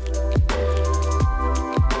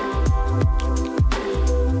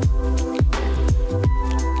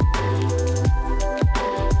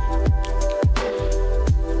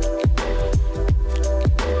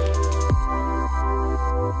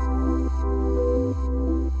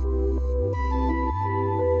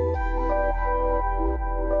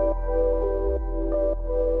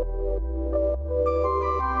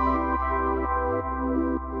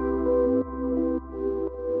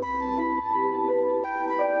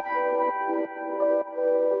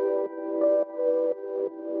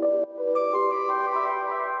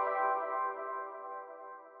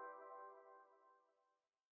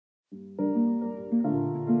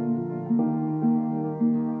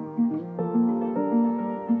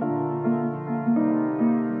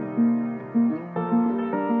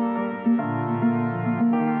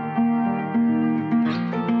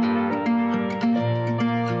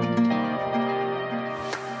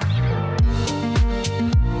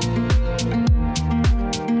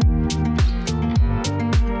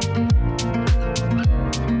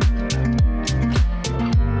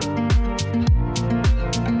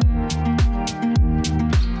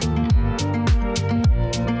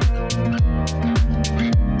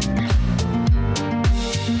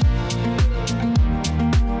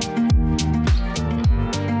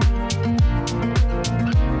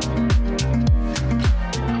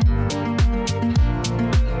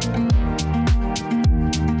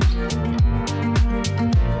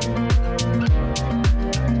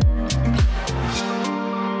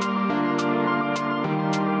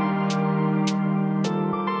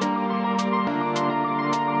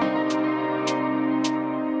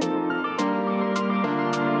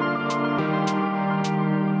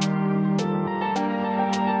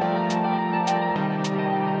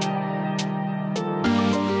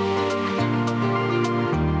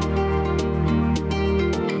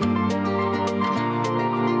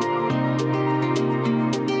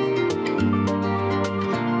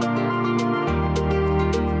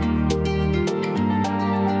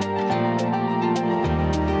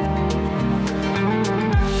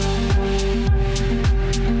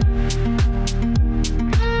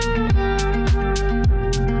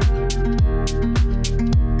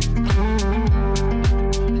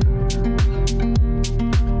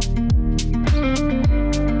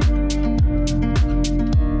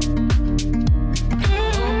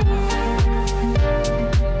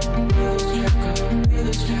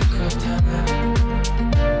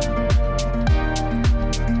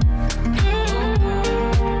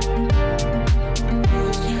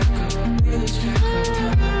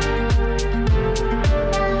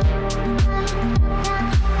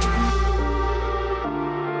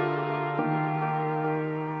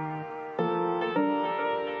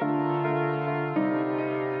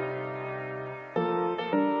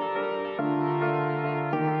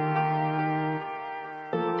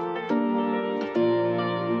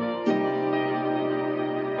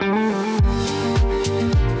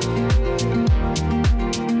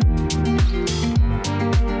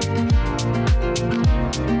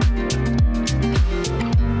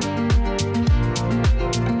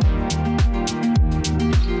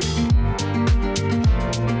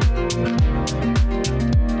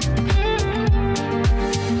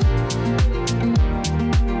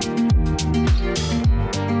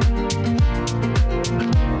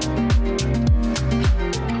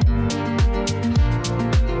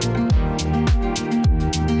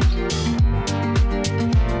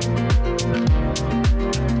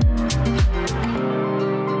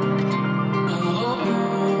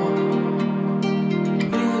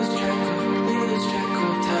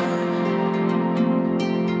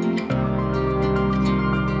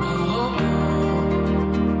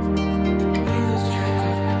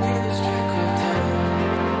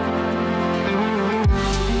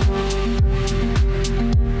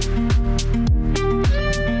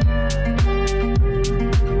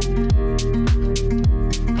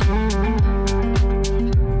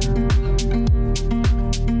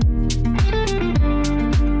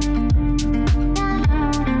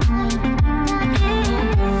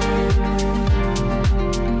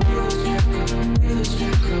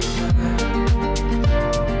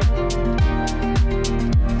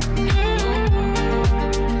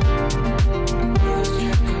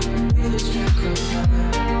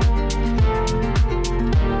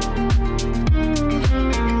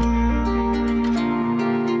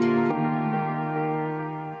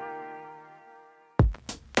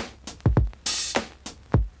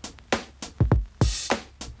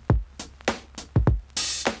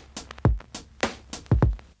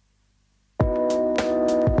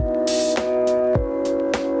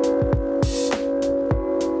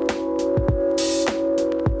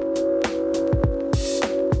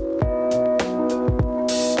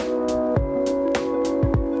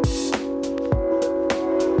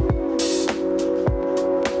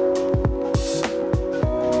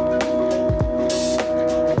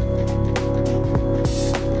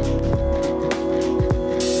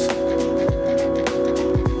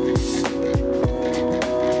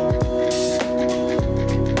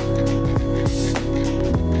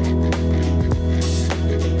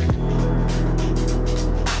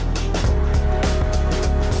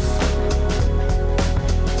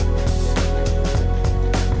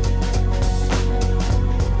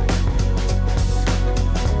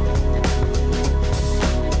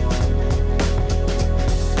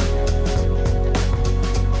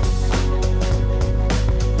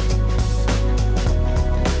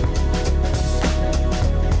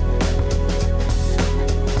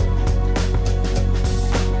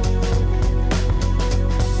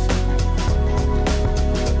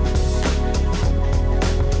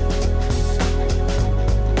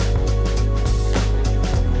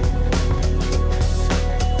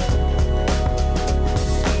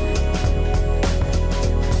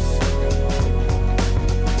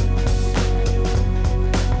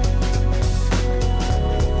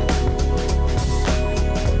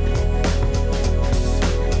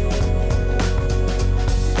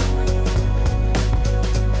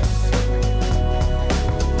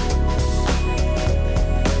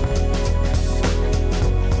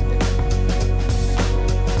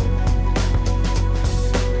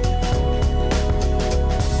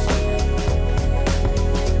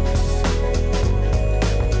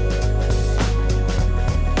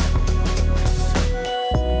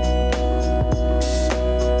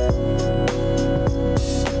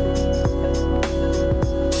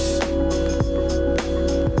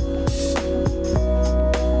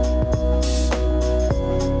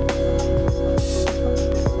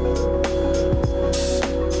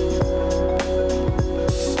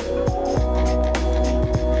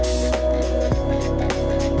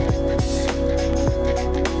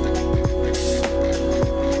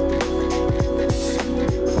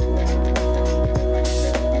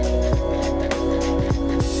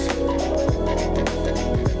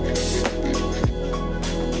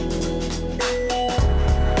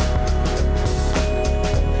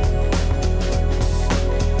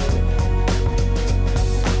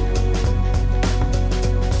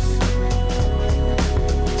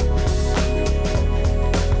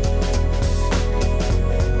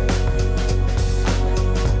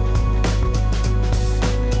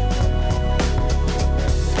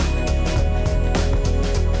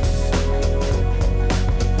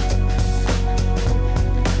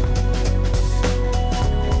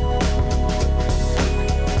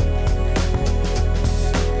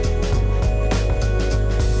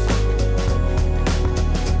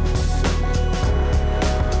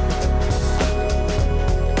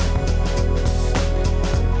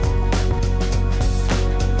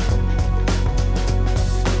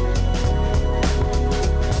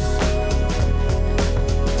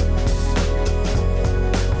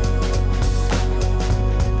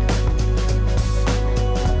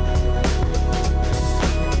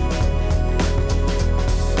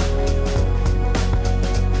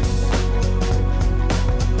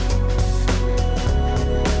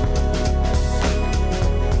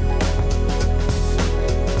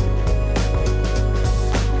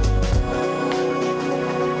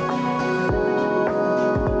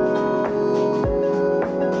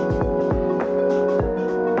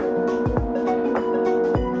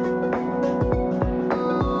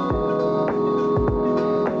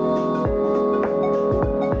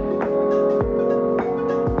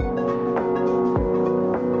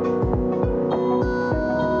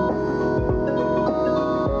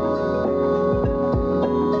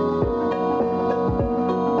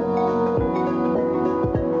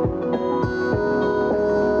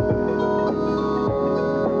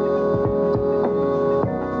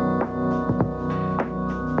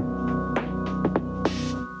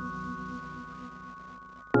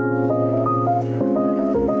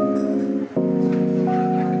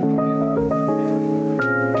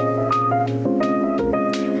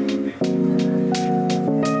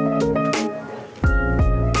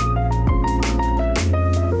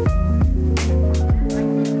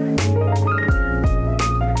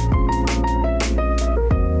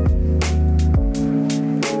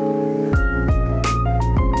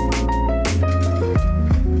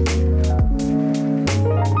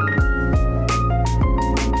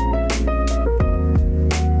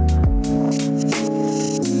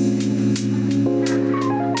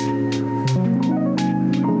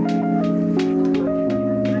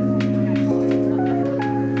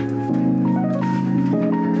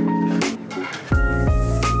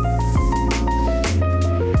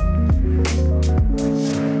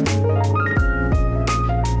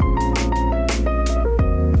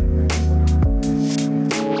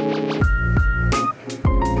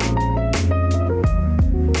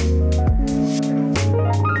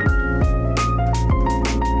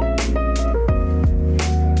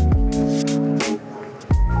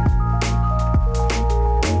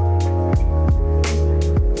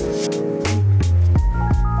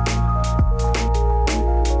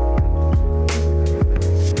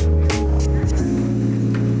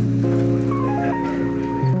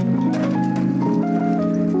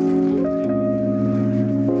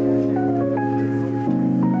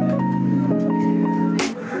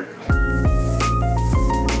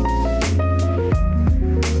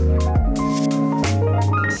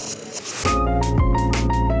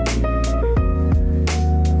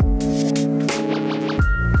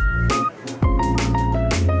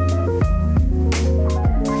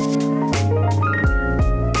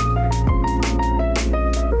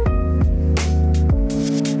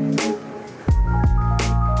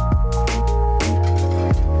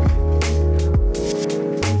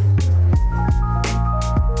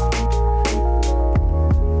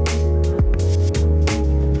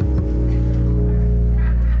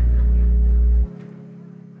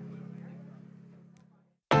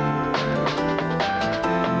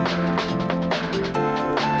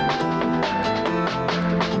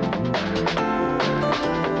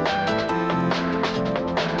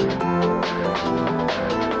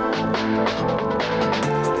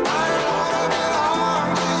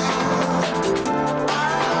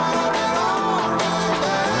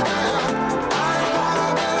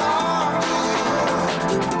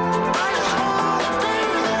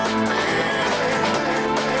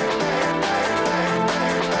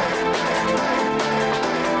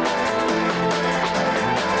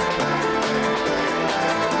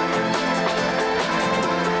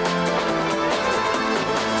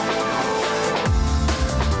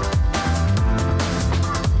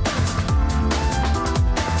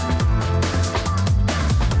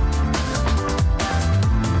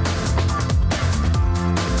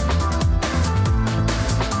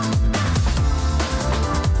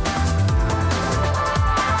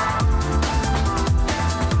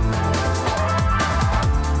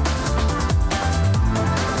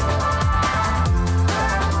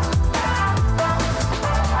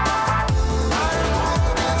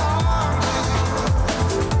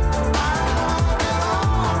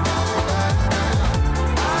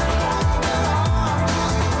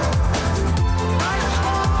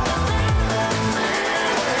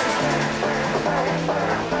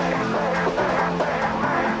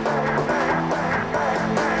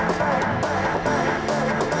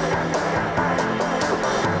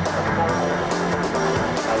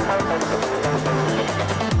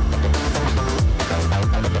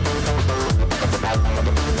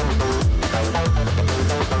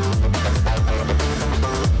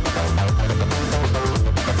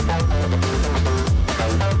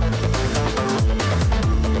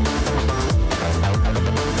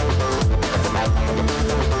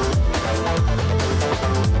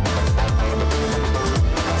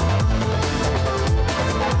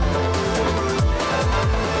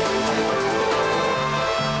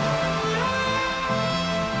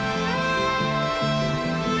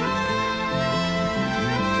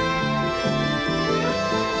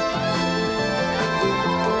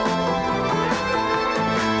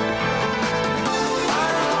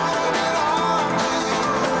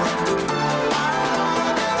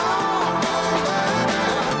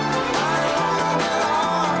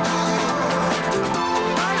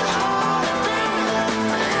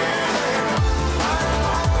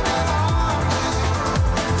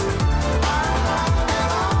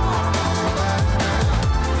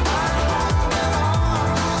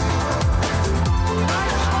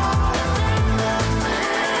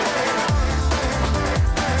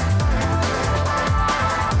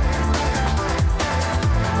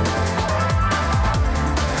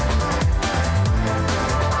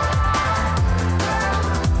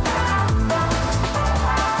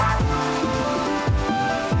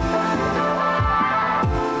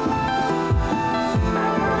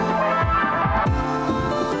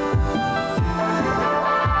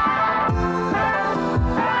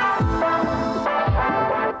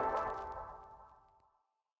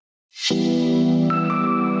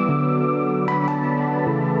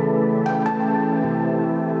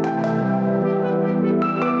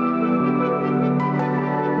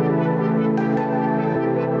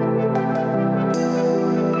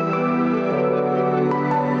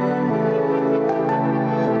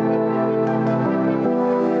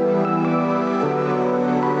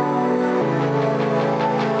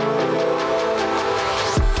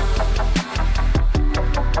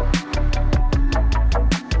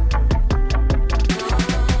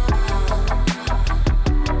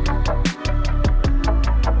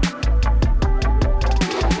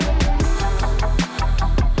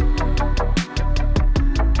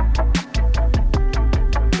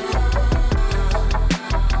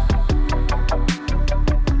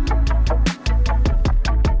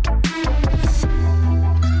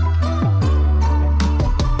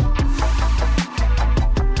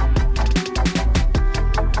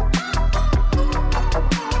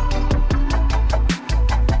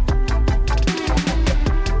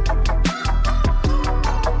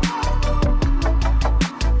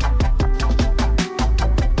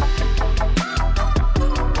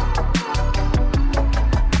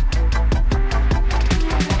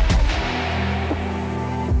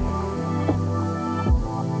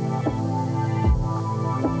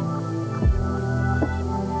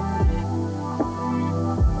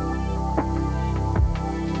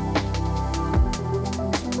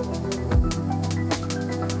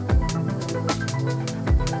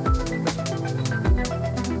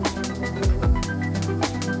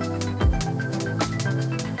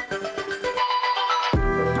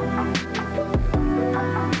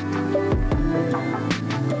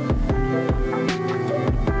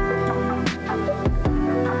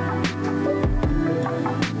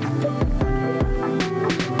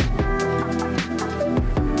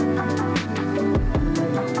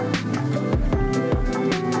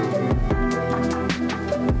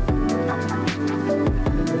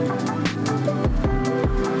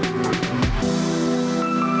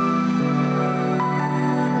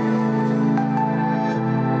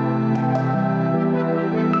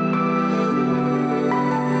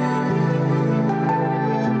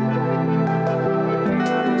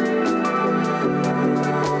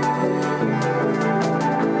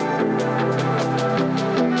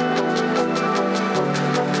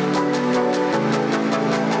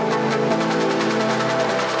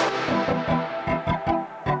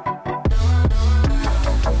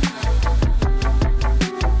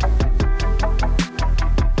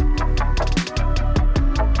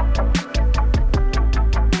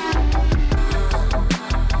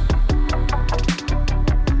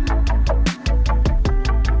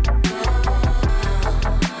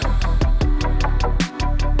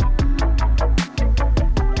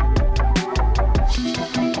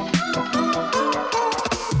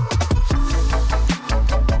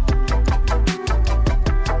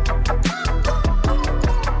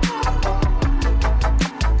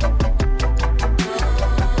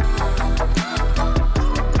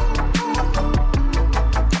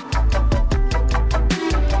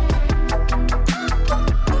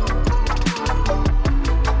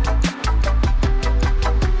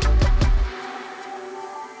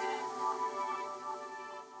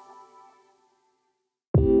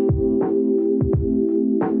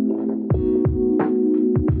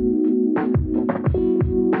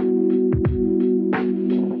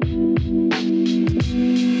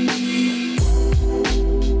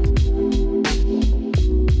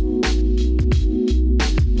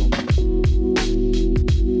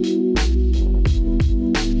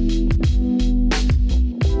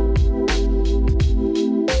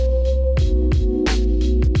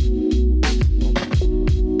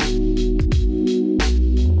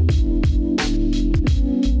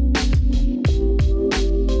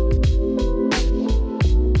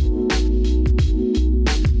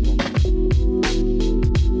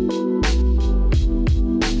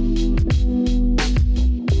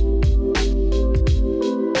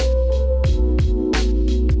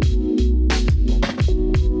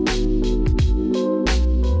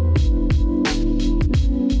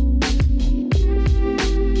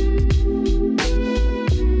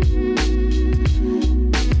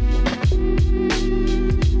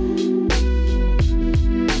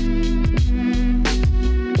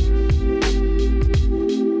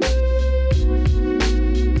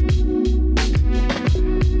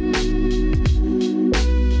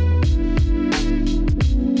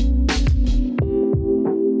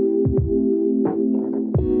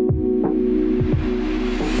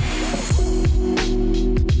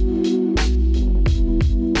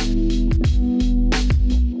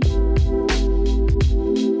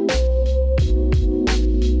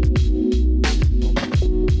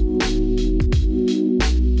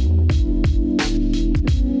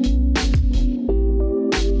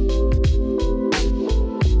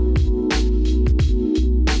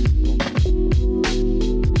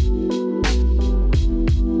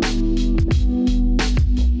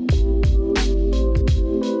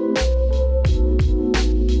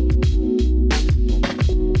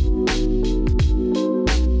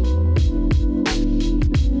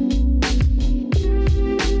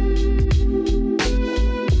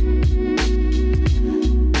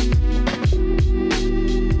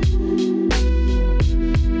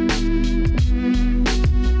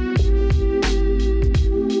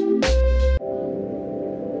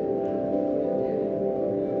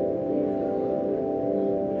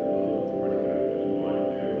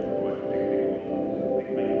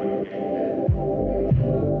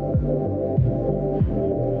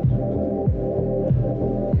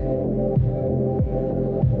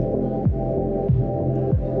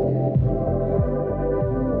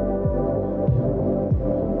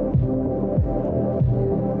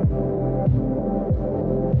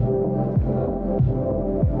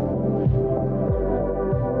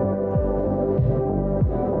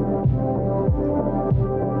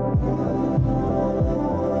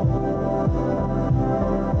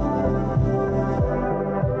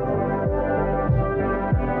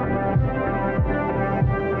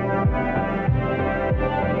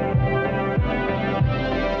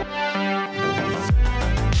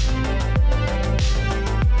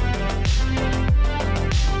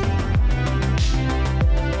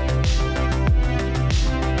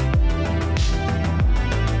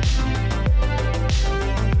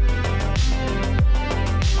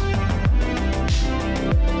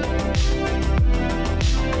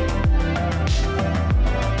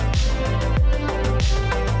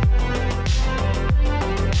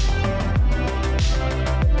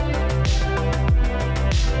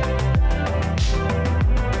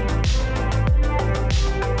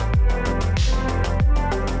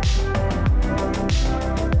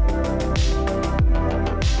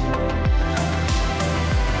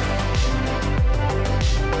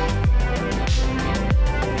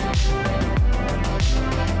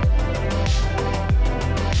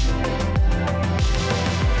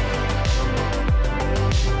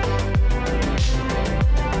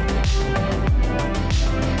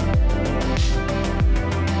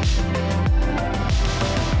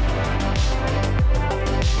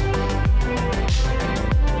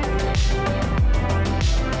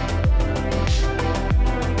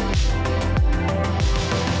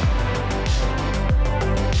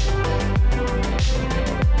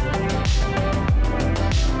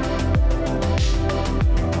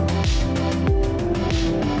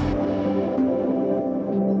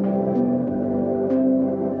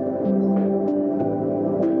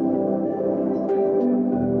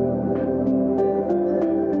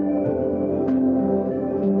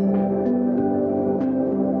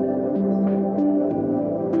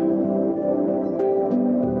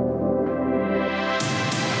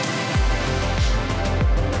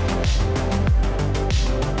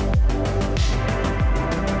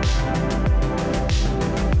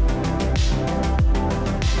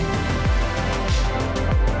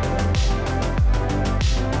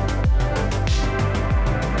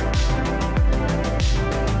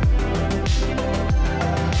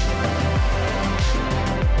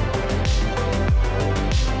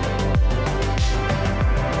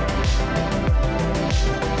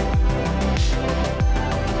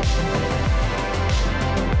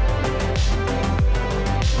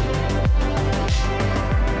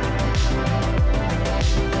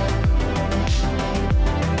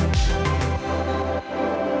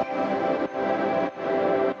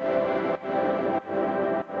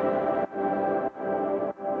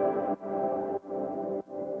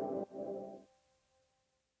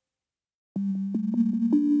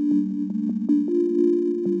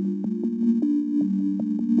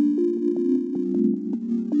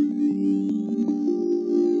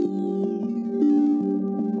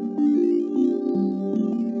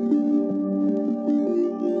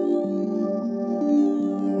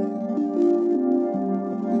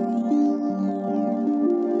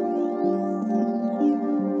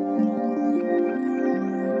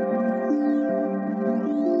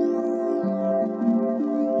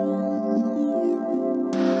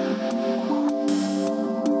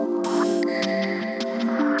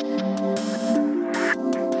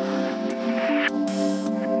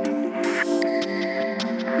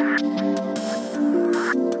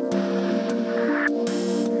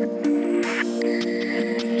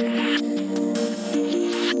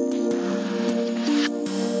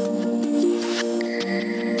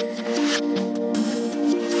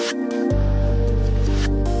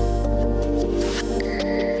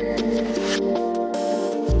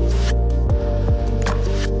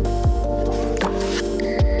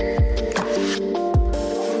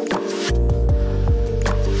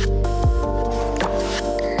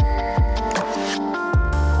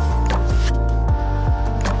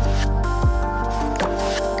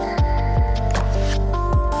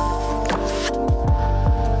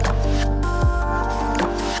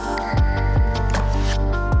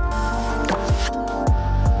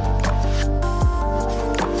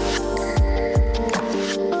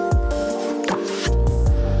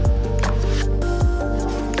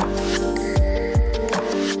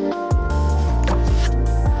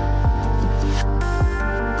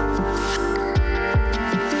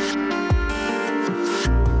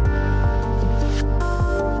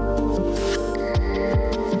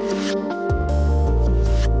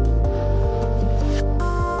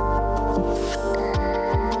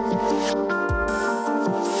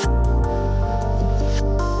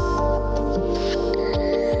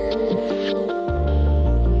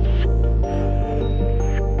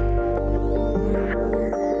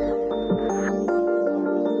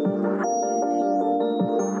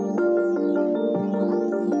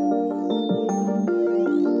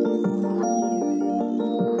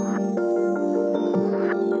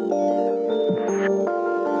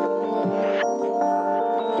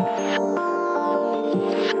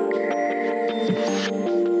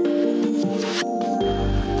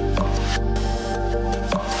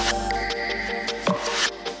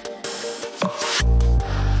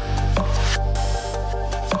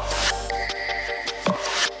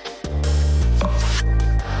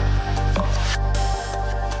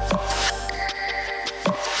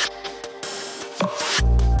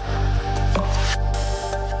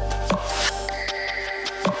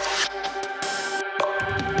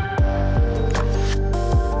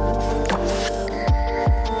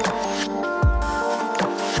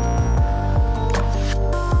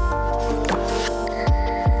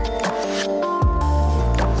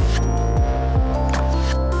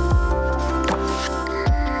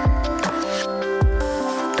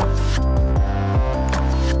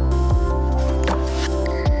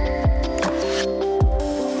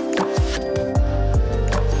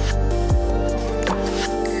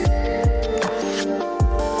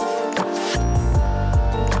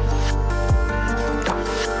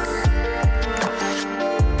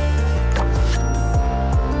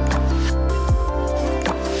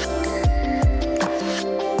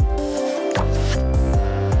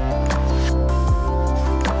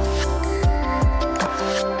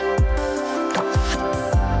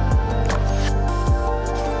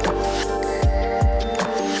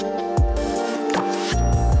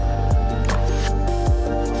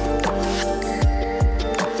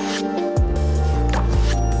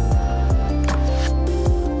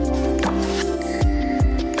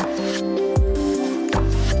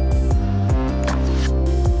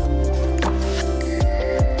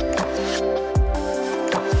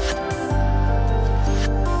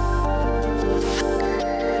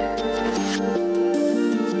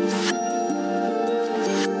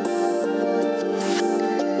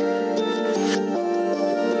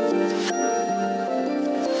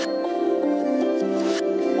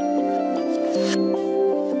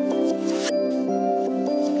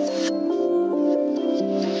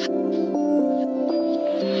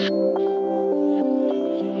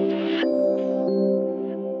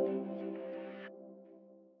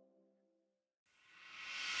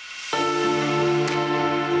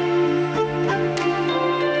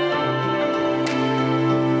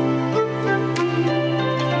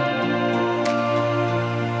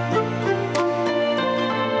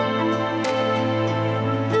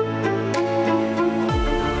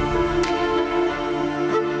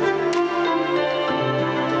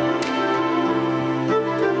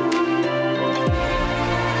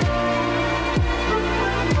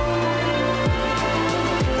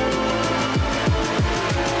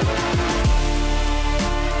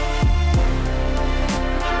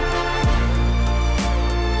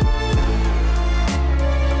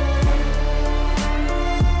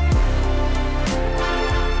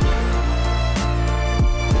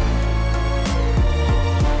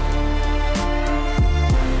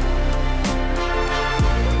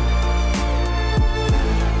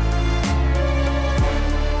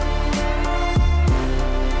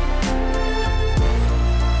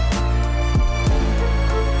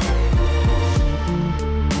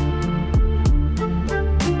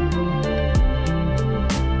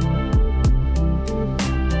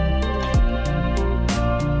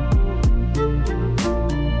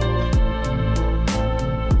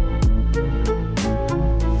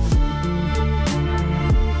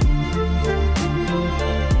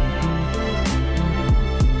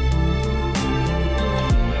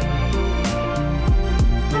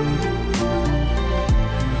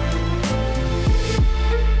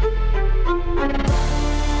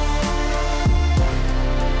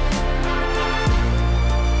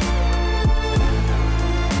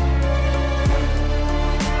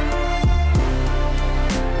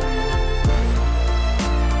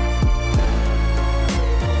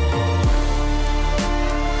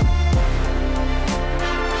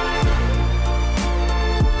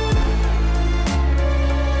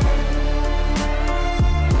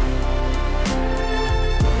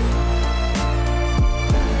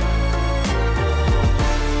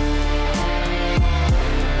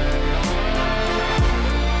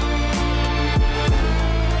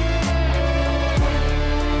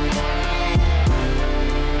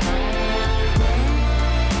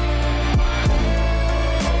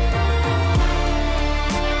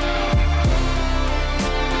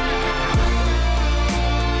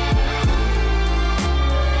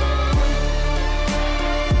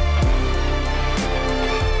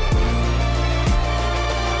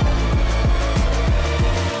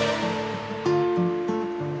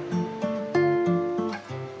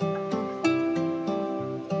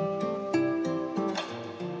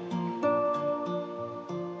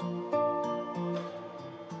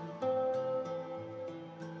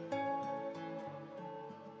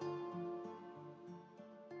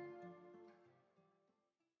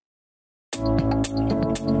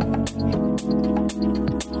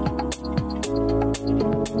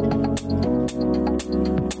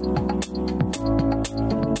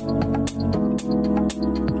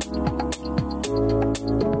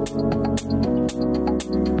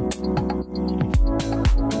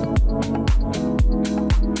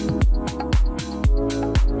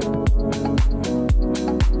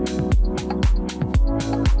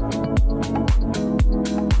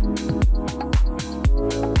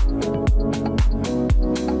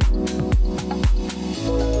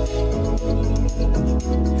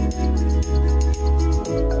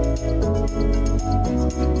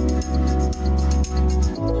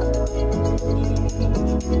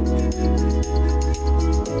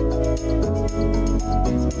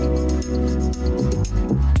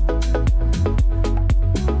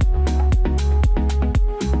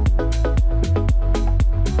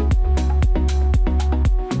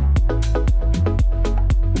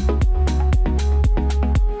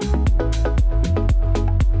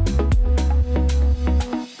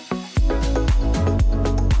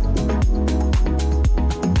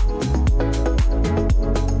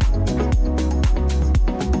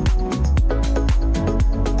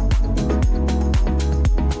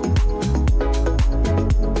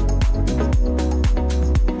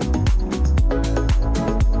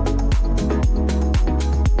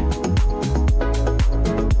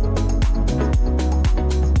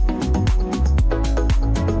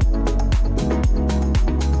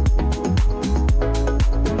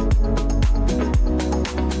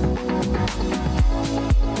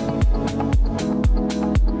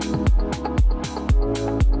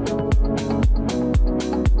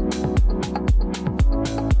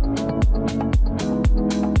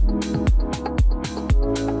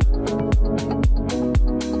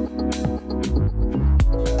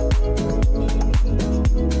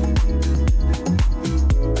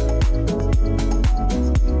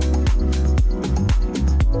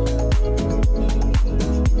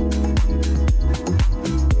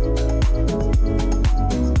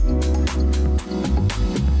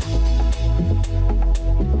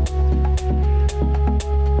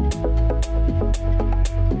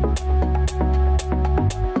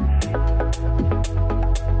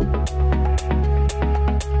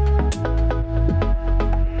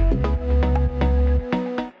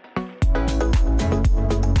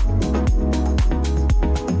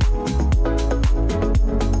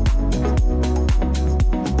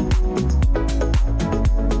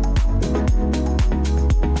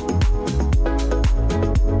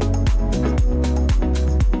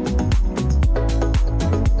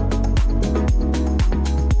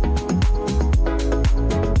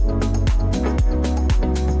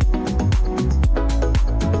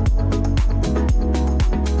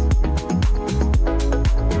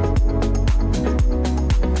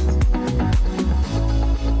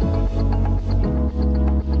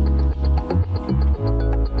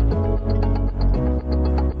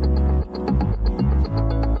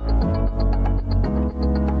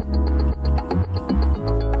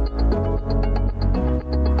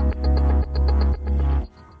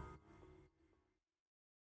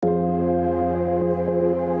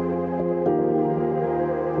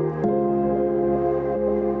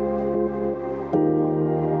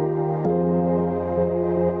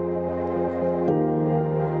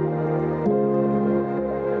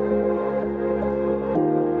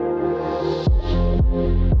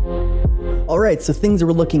 Alright, so things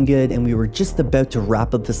were looking good and we were just about to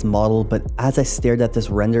wrap up this model, but as I stared at this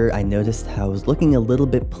render, I noticed how it was looking a little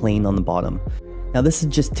bit plain on the bottom. Now this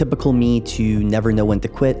is just typical me to never know when to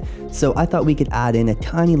quit, so I thought we could add in a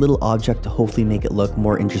tiny little object to hopefully make it look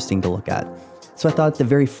more interesting to look at. So I thought at the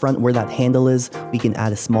very front where that handle is, we can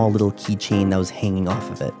add a small little keychain that was hanging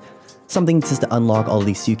off of it. Something just to unlock all of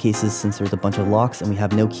these suitcases since there's a bunch of locks and we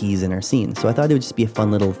have no keys in our scene, so I thought it would just be a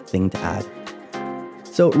fun little thing to add.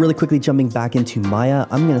 So really quickly jumping back into Maya,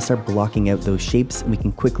 I'm going to start blocking out those shapes and we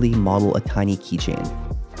can quickly model a tiny keychain.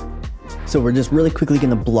 So we're just really quickly going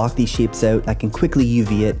to block these shapes out. I can quickly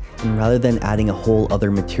UV it, and rather than adding a whole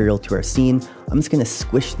other material to our scene, I'm just going to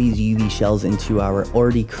squish these UV shells into our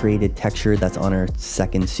already created texture that's on our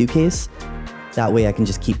second suitcase. That way I can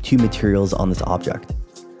just keep two materials on this object.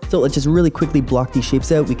 So let's just really quickly block these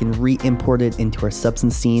shapes out. We can re-import it into our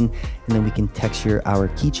substance scene, and then we can texture our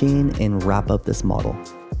keychain and wrap up this model.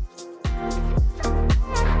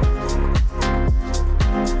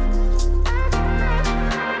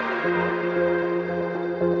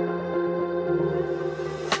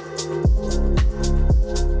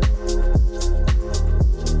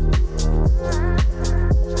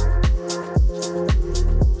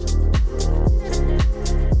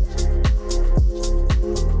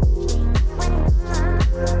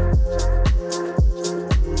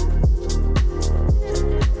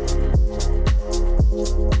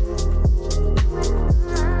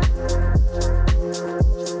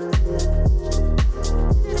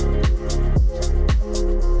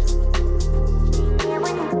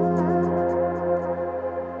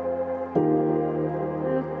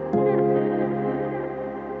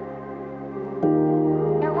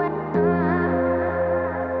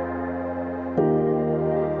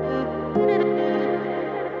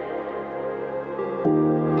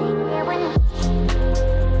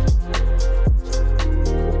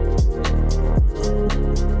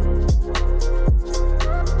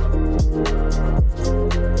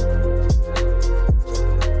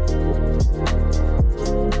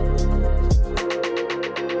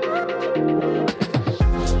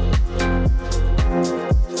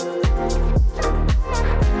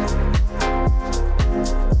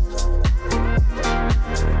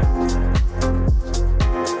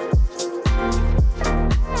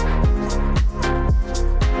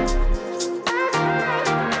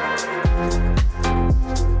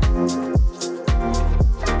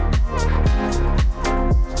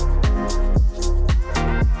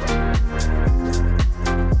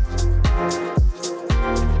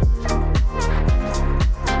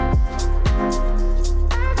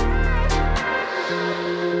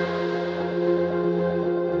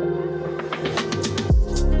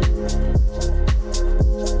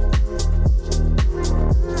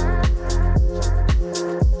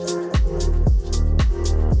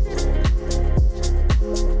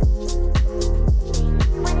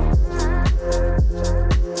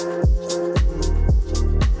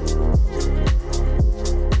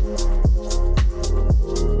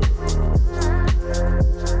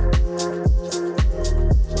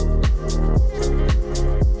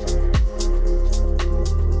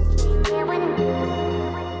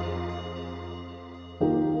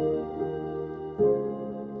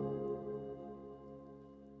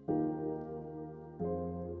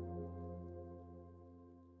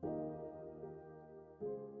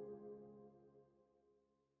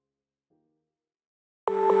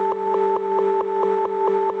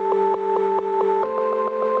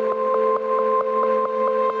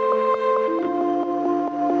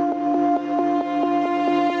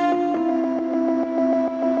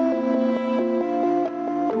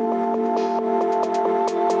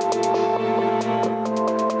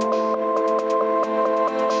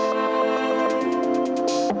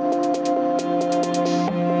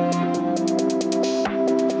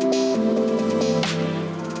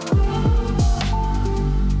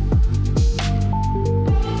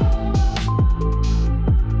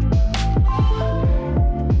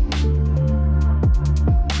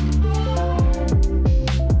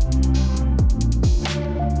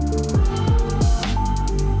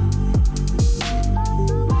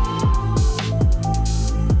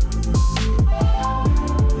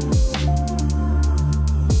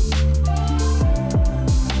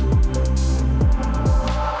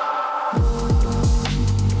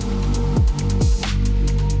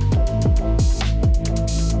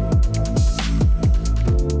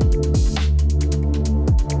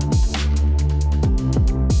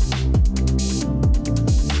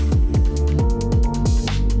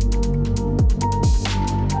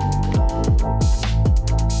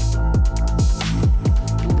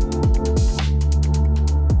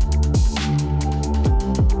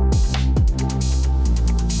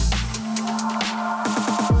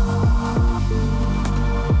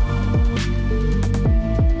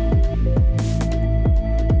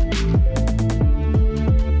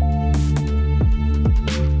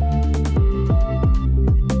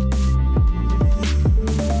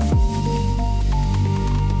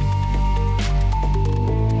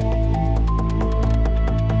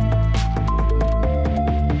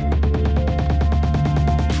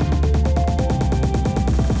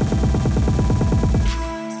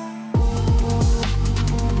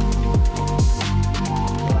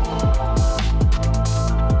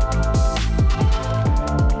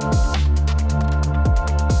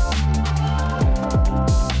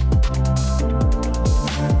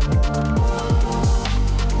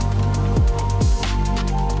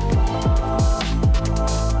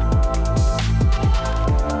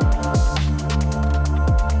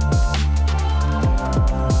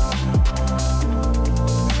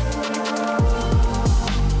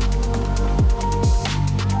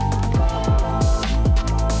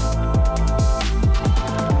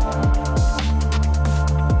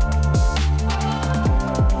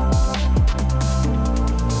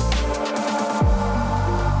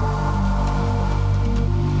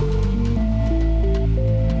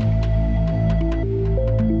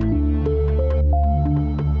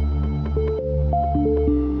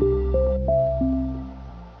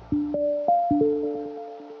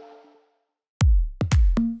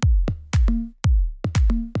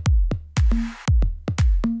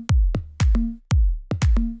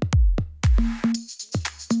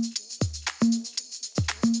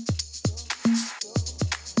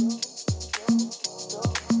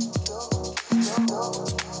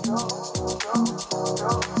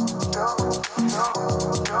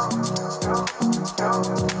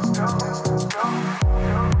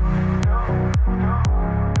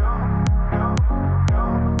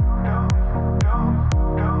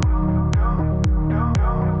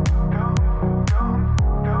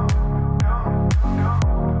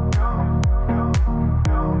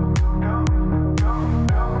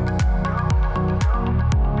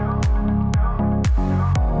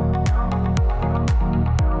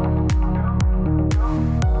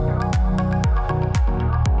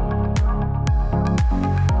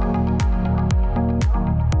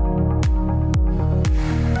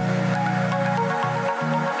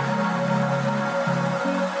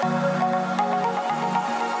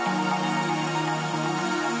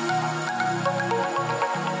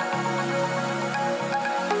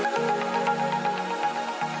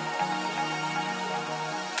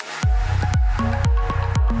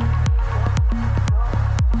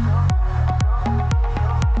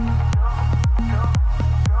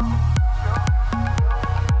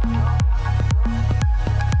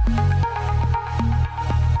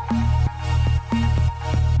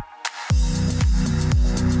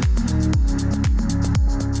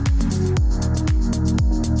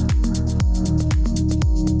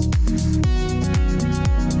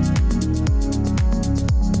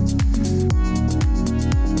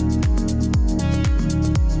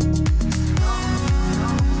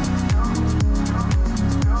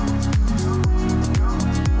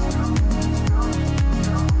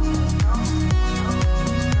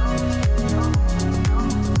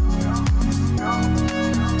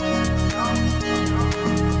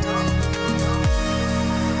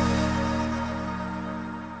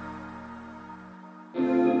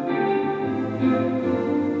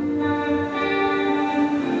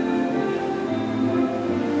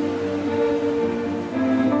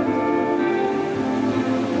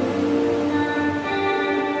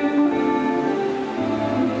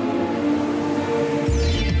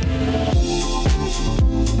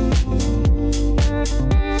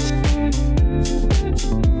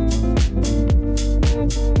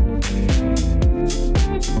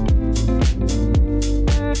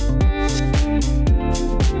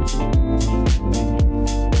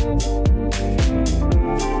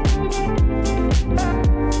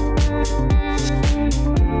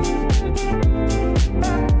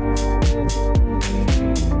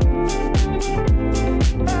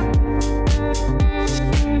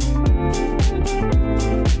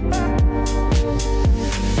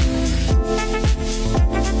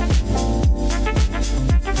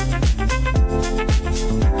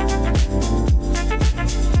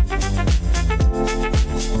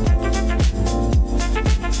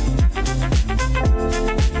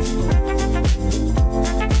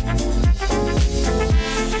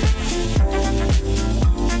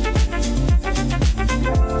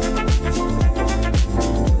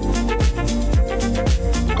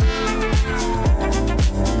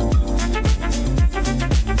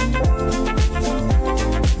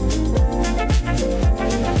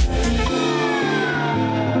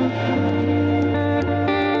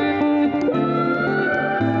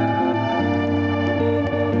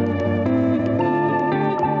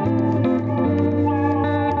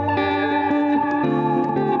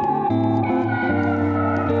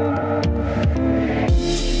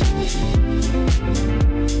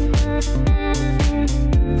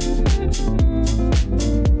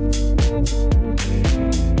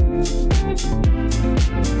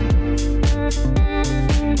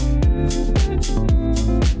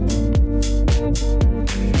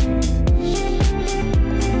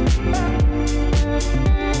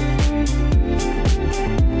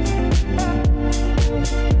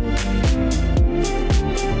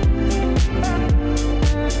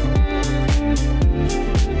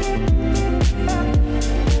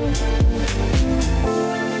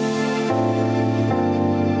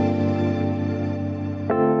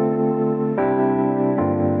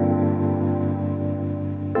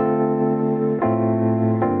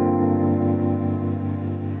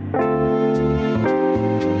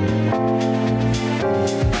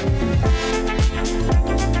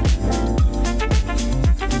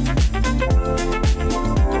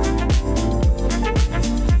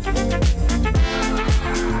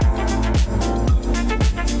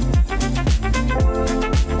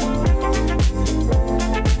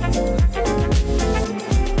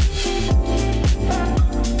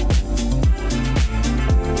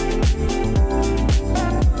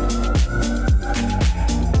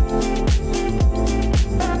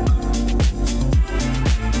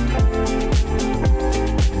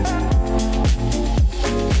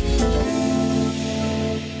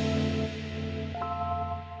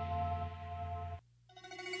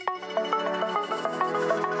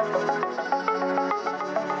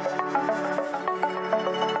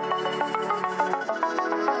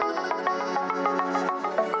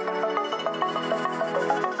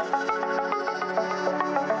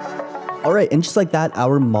 Alright, and just like that,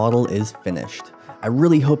 our model is finished. I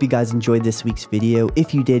really hope you guys enjoyed this week's video.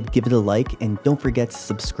 If you did, give it a like, and don't forget to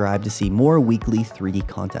subscribe to see more weekly 3D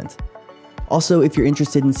content. Also, if you're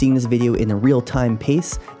interested in seeing this video in a real-time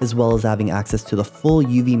pace, as well as having access to the full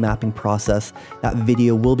UV mapping process, that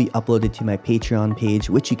video will be uploaded to my Patreon page,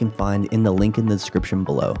 which you can find in the link in the description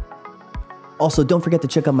below. Also, don't forget to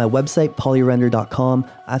check out my website, polyrender.com.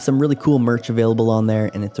 I have some really cool merch available on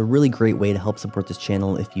there, and it's a really great way to help support this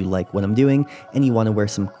channel if you like what I'm doing and you want to wear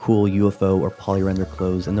some cool UFO or polyrender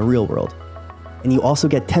clothes in the real world. And you also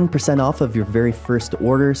get 10% off of your very first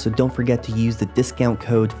order, so don't forget to use the discount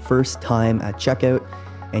code FIRSTTIME at checkout,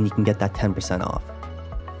 and you can get that 10% off.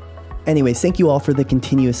 Anyways, thank you all for the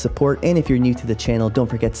continuous support, and if you're new to the channel, don't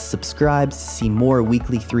forget to subscribe to see more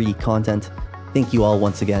weekly 3D content. Thank you all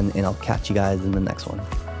once again, and I'll catch you guys in the next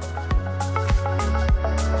one.